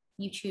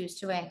you choose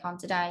to work on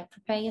today.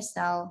 Prepare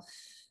yourself.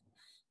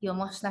 You're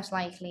much less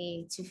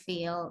likely to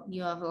feel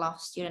you have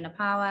lost your inner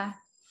power.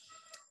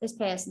 This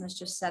person has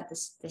just said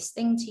this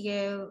thing to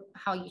you.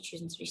 How are you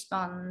choosing to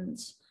respond?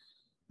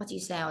 What do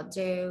you say or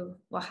do?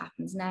 What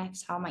happens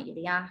next? How might you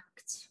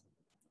react?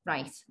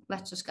 Right,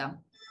 let's just go.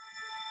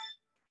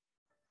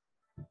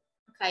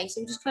 Okay,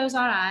 so we just close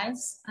our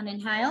eyes and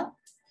inhale.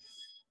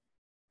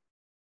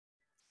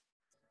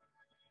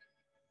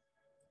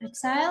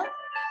 Exhale.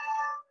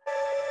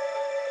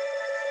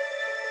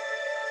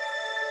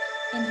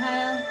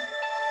 Inhale.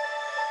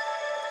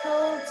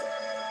 Hold.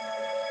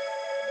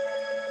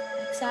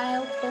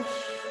 Exhale, push.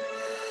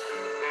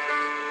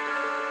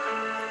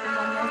 And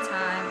one more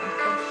time, and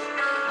push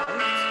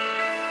out.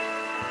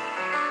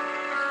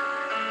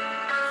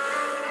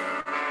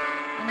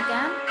 And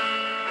again,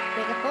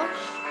 bigger push,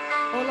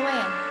 all the way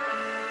in.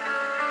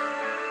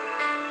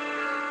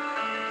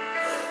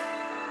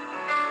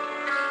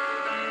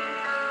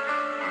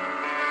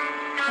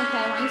 Okay,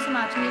 I want you to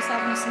imagine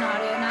yourself in a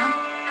scenario now.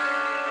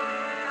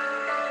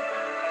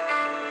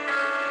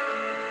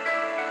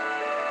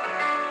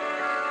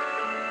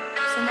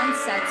 Someone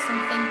said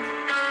something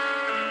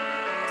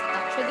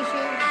that triggers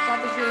you, that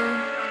bothers you.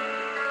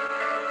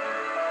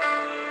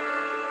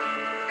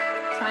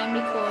 Try and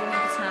recall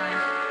another time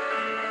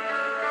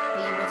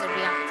where you would have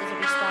reacted or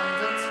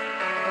responded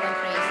or went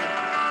crazy.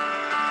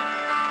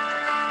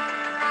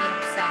 Being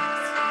upset.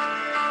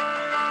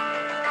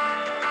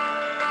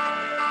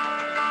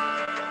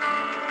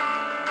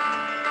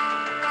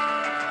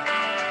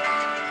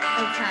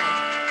 Okay.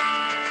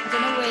 I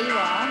don't know where you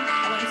are.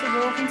 I want you to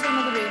walk into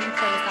another room and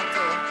close that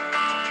door.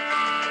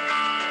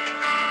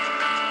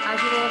 As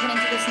you're walking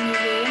into this new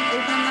room,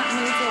 opening that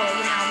new door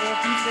you're now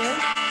walking through,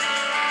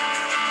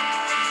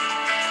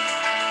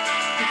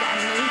 you get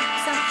a new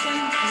perception,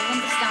 a new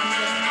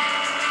understanding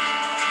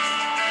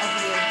of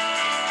you.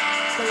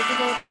 Close the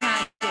door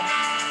behind you.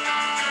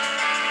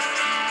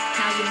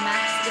 Now you're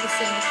met with a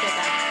similar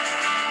trigger.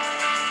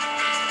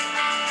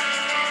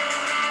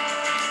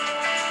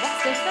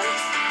 What's different?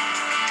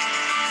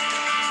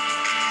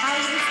 How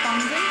are you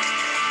responding?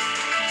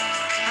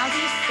 How do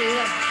you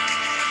feel?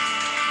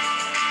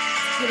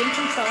 You're in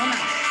control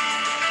now.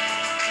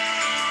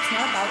 It's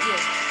not about you.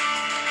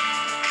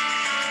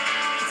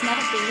 It's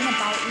never been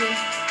about you.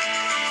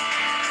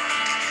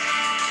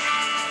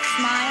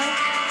 Smile.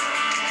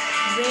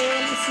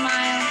 Really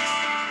smile.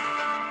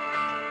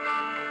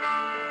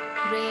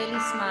 Really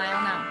smile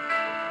now.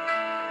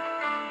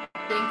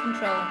 You're in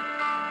control.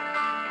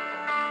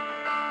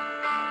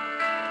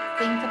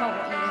 Think about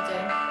what you will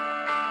do.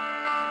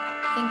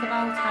 Think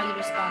about how you're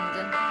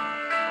responding.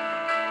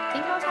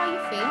 Think about how you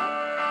feel.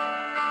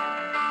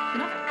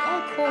 You're not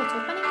all caught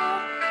up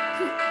anymore.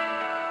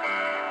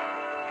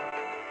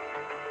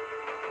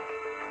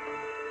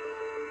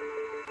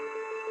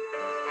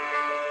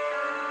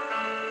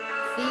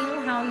 Feel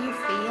how you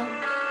feel.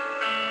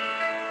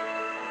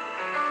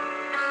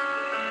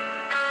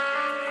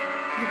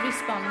 You've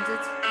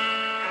responded,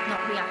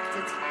 not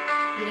reacted.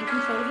 You're in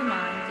control of your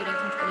mind, you're in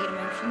control of your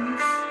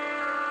emotions.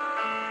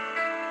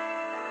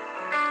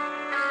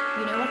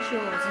 You know what's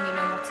yours and you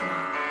know what's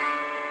not.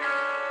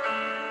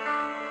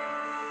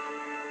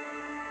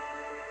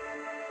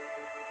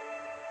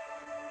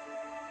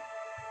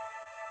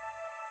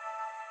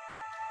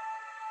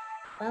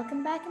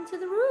 Welcome back into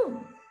the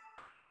room.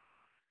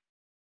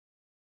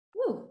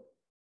 Woo.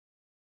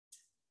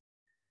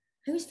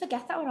 I always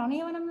forget that we're on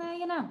here when I'm there,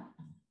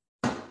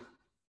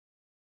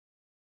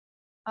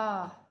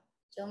 Oh,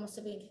 Jill must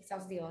have been kicked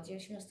out of the audio.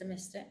 She must have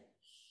missed it.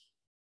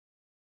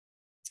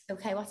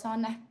 Okay, what's our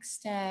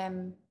next? Are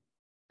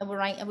we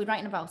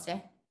writing about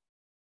it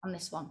on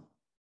this one?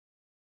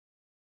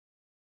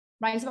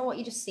 Write about what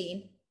you just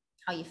seen,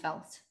 how you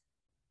felt.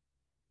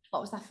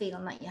 What was that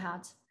feeling that you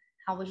had?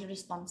 How was your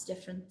response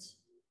different?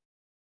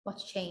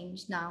 What's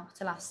changed now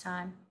to last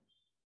time?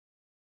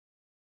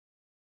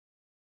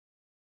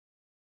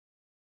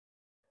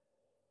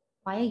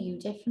 Why are you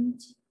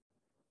different?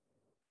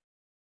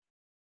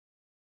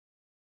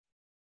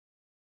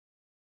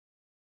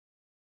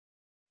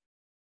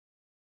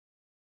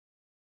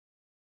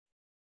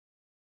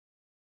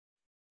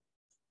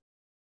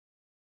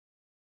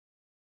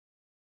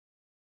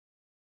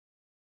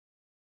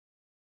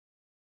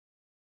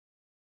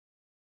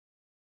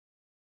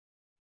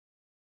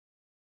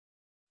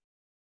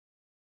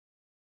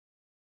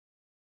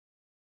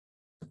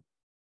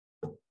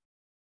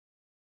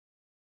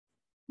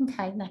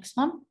 Okay, next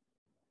one.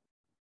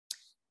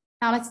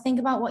 Now let's think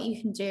about what you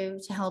can do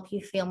to help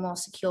you feel more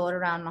secure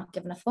around not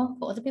giving a fuck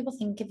what other people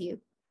think of you.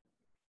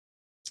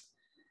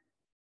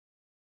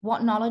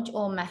 What knowledge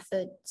or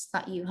methods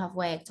that you have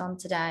worked on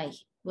today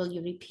will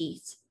you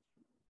repeat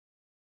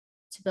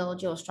to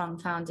build your strong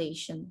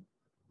foundation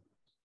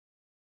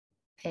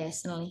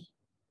personally?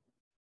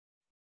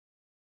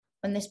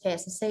 When this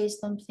person says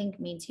something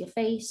mean to your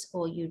face,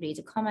 or you read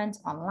a comment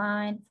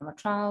online from a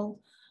child,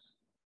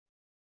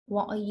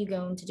 what are you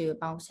going to do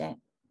about it?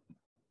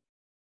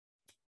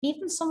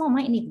 Even someone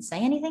mightn't even say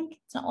anything.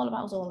 It's not all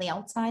about all the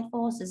outside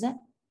force, is it?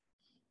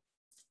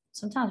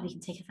 Sometimes we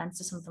can take offense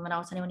to something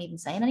without anyone even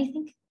saying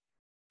anything.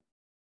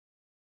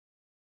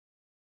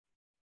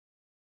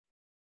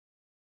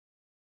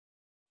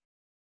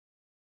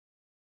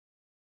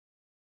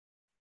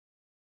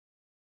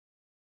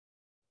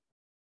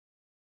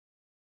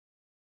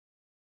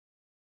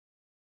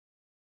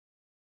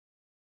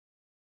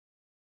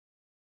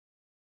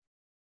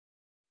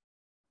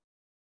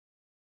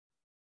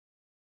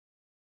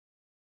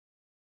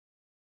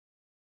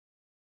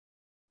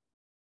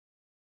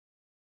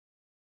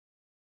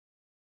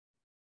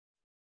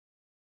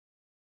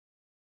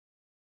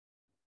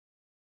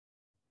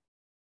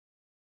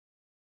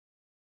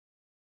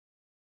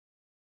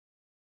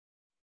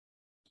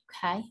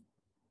 Okay.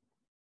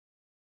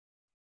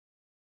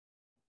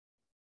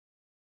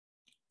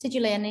 Did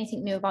you learn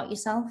anything new about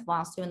yourself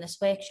whilst doing this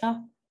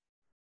workshop?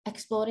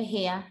 Explore it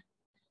here.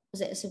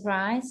 Was it a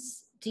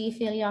surprise? Do you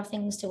feel you have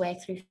things to work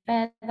through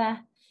further?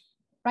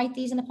 Write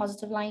these in a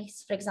positive light.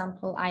 For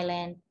example, I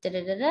learned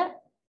da-da-da-da,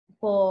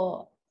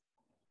 but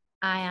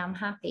I am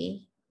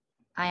happy.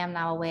 I am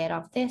now aware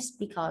of this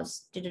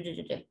because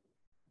da-da-da-da-da.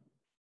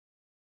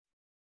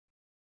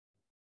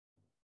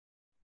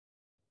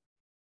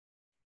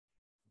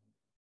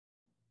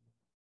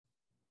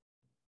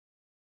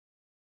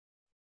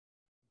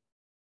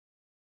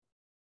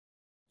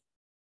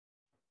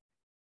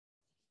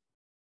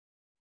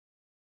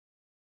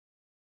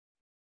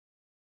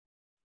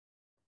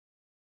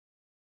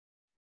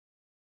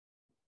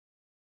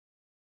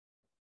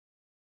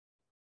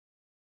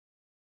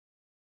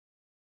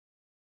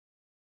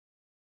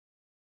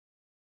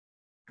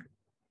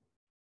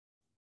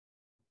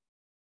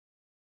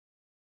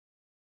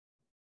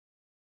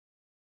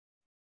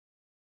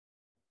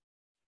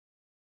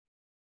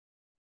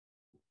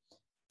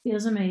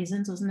 Feels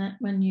amazing, doesn't it,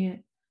 when you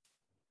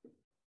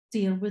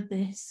deal with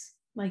this,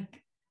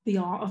 like the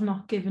art of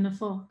not giving a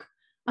fuck,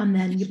 and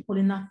then you're put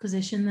in that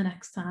position the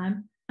next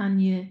time, and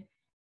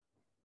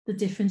the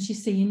difference you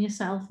see in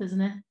yourself,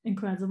 isn't it?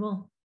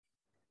 Incredible.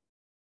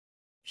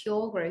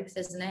 Pure growth,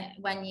 isn't it?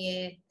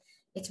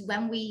 It's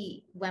when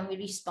we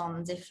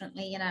respond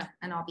differently, you know,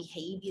 and our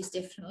behaviors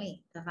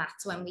differently,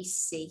 that's when we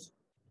see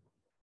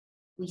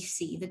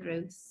the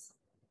growth.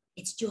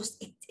 It's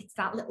just it's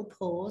that little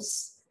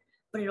pause,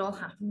 but it all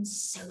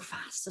happens so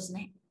fast, doesn't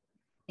it?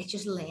 It's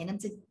just learning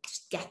to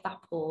just get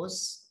that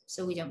pause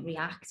so we don't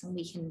react, and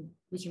we can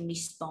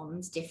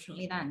respond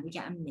differently. Then we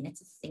get a minute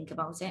to think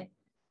about it.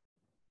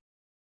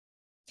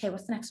 Okay,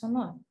 what's the next one,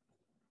 Laura?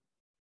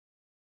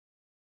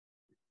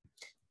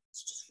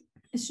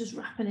 It's just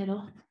wrapping it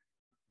up.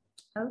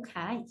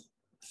 Okay.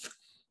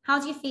 How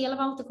do you feel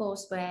about the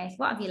coursework?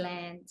 What have you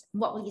learned?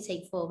 What will you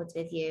take forward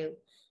with you?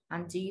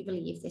 And do you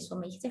believe this will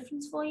make a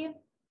difference for you?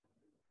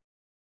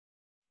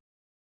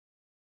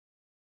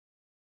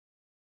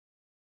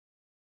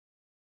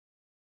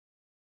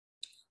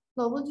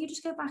 Well, will you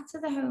just go back to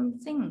the home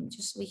thing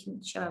just so we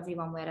can show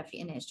everyone where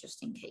everything is,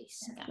 just in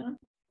case? Yeah, sure.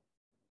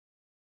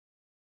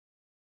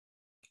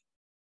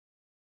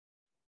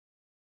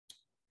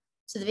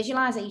 So the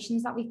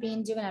visualizations that we've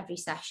been doing every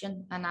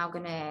session are now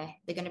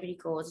they're gonna be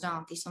recorded,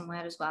 aren't they,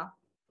 somewhere as well?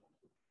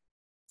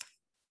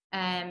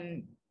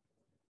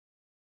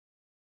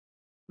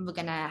 We're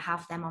gonna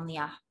have them on the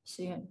app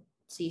soon,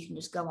 so you can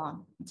just go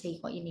on and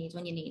take what you need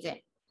when you need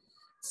it.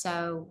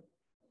 So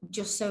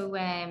just so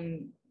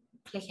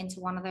click into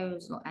one of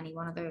those or any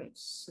one of those.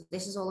 So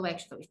this is all the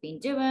workshops that we've been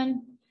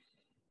doing.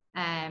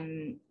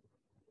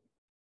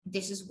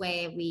 This is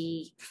where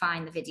we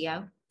find the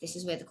video. This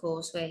is where the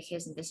coursework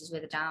is, and this is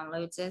where the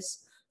downloads is.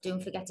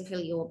 Don't forget to fill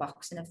your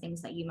box in of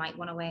things that you might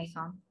want to work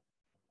on,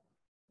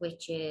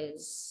 which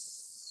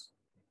is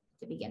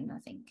the beginning, I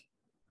think.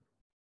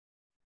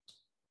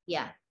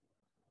 Yeah.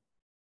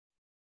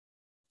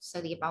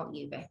 So the about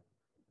you bit.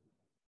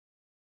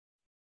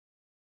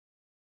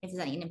 If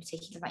there's anything in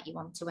particular that you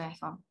want to work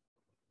on.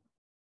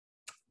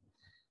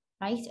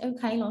 Right,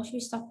 okay, Laura, should we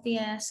stop the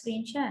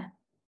screen share?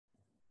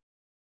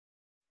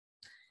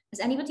 Has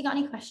anybody got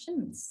any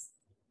questions?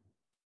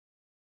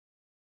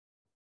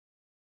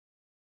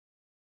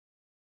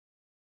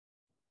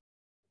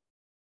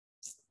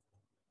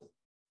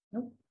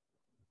 Nope.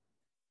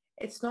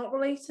 It's not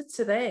related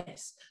to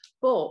this,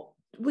 but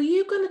were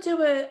you going to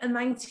do a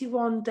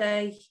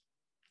 91-day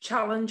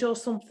challenge or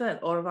something,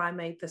 or have I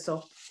made this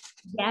up?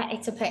 Yeah,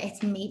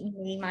 it's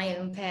me, my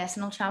own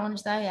personal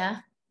challenge though, yeah.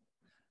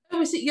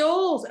 Oh, is it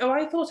yours? Oh,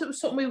 I thought it was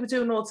something we were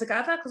doing all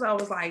together, because I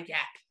was like, yeah.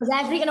 Because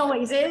everything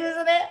always is,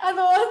 isn't it? I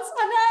know.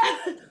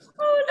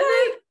 Oh,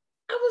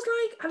 no. I was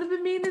like, I'd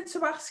been meaning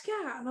to ask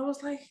you, and I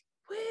was like,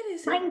 where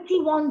is it?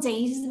 91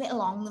 days is a bit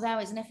long though,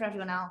 isn't it, for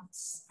everyone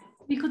else?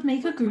 We could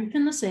make a group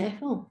in the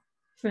circle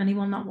for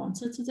anyone that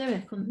wanted to do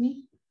it, couldn't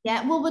we?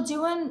 Yeah, well, we're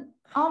doing,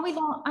 aren't we,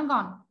 hang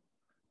on,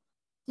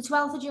 the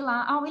 12th of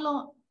July, aren't we,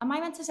 am I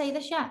meant to say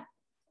this yet?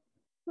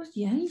 Well,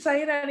 yeah.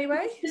 Say it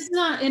anyway. This is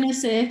not in a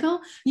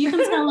circle. You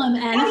can tell them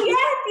anything. Oh,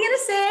 yeah, in a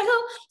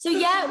circle. So,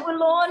 yeah, we're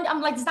launching.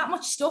 I'm like, there's that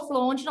much stuff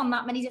launching on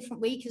that many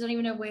different weeks. I don't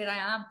even know where I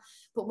am.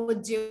 But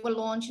we're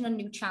launching a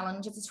new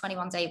challenge. It's a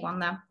 21-day one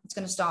now. It's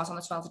going to start on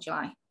the 12th of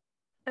July.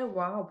 Oh,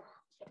 wow.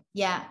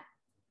 Yeah.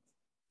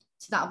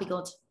 So that'll be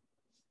good.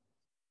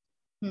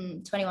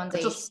 21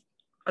 days.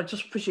 I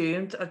just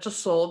presumed. I just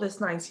saw this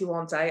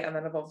 91 day, and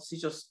then I've obviously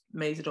just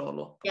made it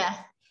all up. Yeah.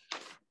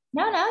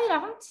 No, you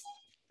haven't.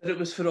 But it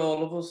was for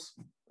all of us.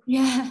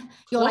 Yeah.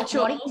 You're What's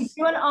like, what are you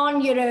doing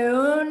on your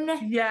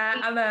own?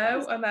 Yeah, I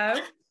know.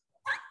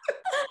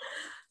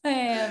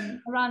 A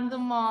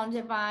random one,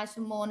 advice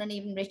for morning and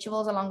evening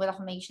rituals along with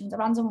affirmations. A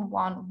random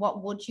one,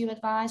 what would you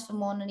advise for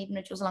morning and evening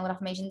rituals along with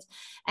affirmations?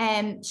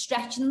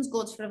 Stretching's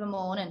good for the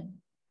morning.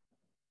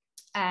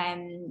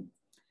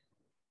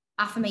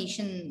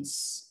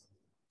 Affirmations,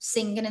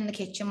 singing in the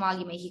kitchen while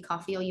you make your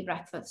coffee or your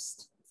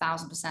breakfast,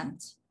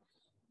 1000%.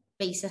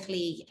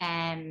 Basically,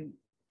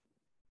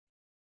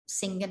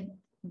 singing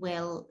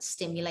will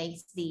stimulate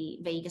the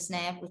vagus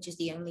nerve, which is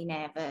the only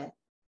nerve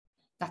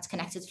that's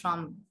connected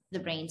from the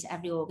brain to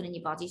every organ in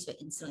your body, so it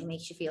instantly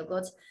makes you feel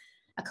good.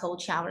 A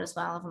cold shower as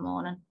well of a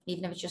morning,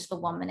 even if it's just for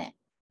 1 minute.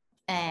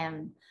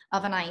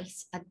 Of a night,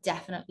 I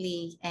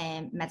definitely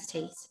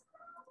meditate,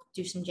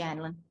 do some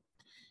journaling,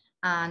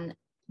 and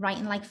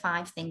writing like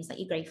 5 things that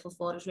you're grateful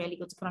for is really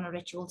good to put on a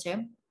ritual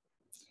too.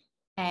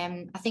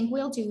 I think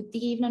we'll do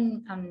the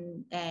evening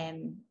and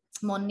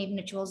morning evening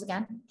rituals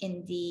again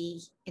in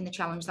the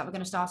challenge that we're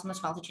going to start on the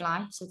 12th of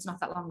July, so it's not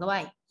that long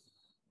away.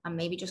 And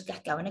maybe just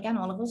get going again,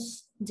 all of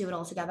us, and do it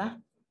all together.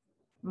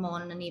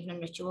 Morning and evening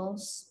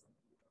rituals,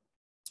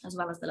 as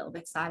well as the little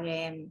bits that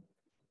we're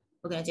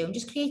going to do, and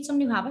just create some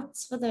new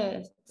habits for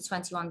the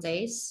 21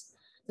 days.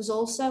 There's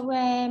also,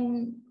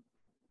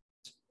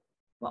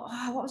 what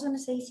was I going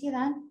to say to you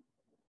then?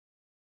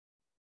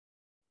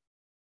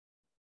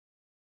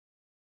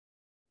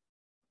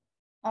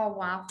 Oh,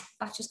 wow,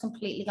 that's just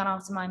completely gone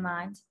out of my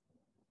mind.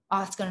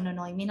 Oh, it's going to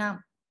annoy me now.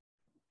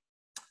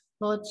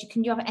 Lord,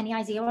 can you have any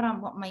idea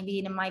what might be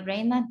in my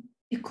brain then?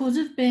 It could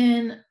have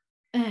been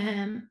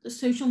the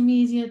social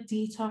media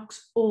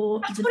detox, or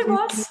that's what it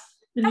was.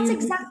 That's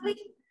exactly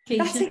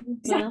what it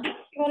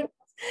was.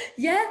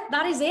 Yeah,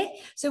 that is it.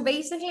 So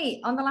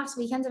basically, on the last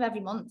weekend of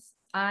every month,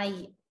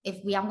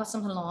 if we haven't got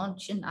something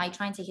launched, and I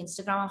try and take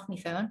Instagram off my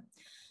phone.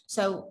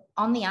 So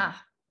on the app,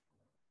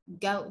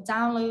 go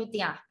download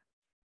the app,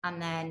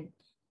 and then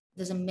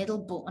there's a middle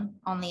button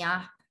on the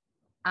app,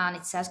 and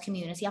it says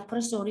community. I've put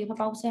a story up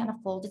about it, and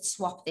I've called it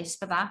swap this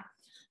for that.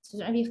 So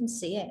I don't know if you can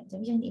see it. I don't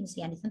know if you can even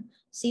see anything.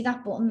 See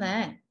that button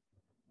there?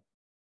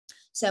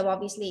 So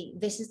obviously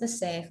this is the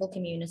circle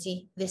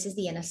community. This is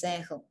the inner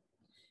circle.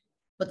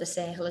 But the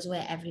circle is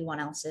where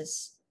everyone else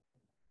is.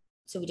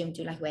 So we don't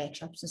do like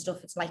workshops and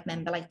stuff. It's like,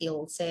 remember like the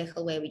old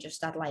circle where we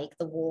just had like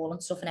the wall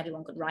and stuff and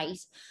everyone could write.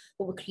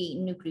 But we're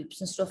creating new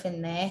groups and stuff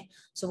in there.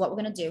 So what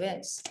we're going to do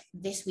is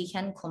this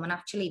weekend coming,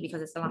 actually,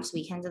 because it's the last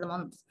weekend of the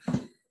month,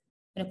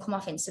 I'm going to come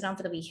off Instagram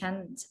for the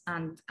weekend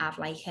and have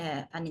like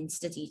an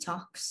Insta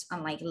detox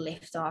and like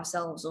lift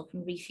ourselves up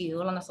and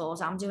refuel. And I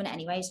thought, I'm doing it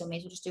anyway, so I may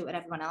as well just do it with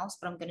everyone else,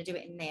 but I'm going to do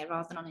it in there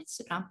rather than on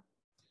Instagram.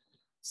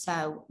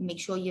 So make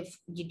sure you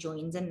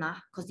joined in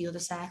that, because the other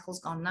circle's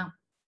gone now.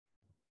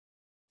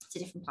 It's a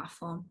different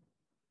platform.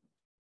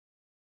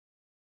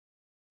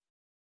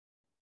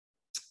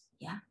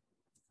 Yeah.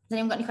 Has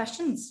anyone got any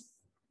questions?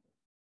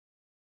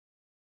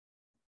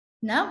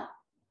 No?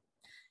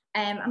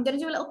 I'm going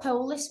to do a little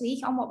poll this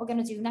week on what we're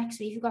going to do next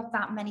week. We've got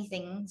that many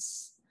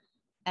things.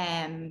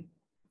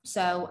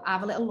 So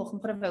have a little look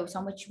and put a vote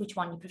on which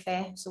one you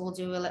prefer. So we'll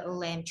do a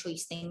little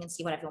choice thing and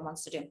see what everyone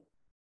wants to do.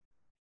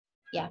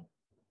 Yeah.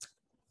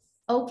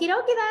 Okie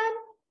dokie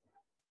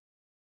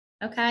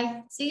then.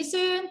 Okay. See you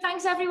soon.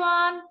 Thanks,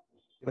 everyone.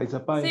 Later,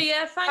 bye. See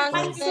ya.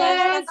 Thanks.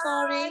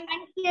 Sorry.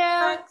 Thank you.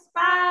 Thanks.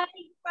 Bye.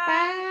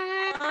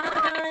 Bye.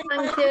 Bye.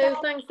 Thank you.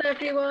 Thanks,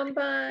 everyone.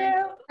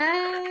 Bye.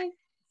 Bye.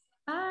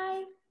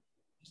 Bye.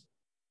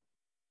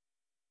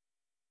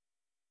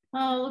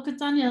 Oh, look at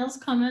Danielle's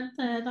comment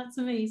there. That's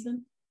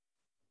amazing.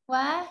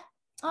 Where?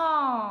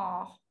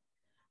 Oh,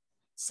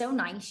 so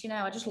nice.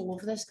 I just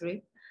love this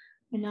group.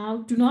 Do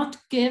not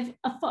give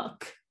a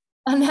fuck.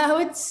 I know,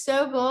 it's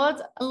so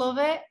good. I love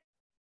it.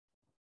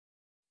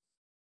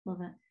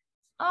 Love it.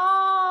 Oh,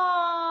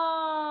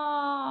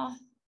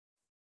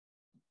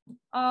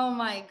 oh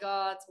my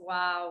God.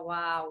 Wow,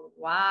 wow,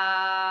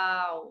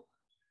 wow.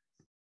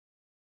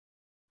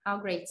 How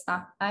great's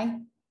that, eh?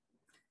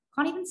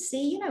 Can't even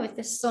see, with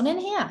the sun in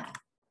here.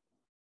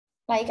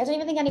 Like, I don't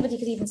even think anybody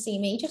could even see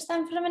me just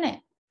then for a minute.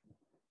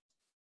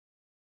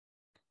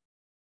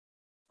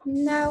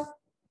 No.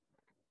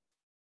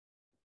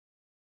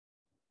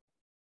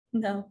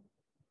 No.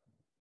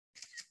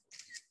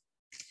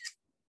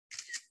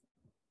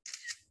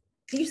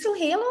 Are you still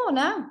here, or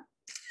no?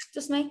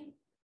 Just me?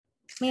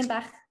 Me and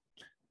Beth?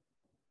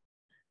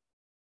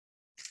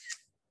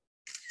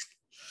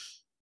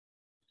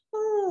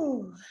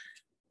 Ooh.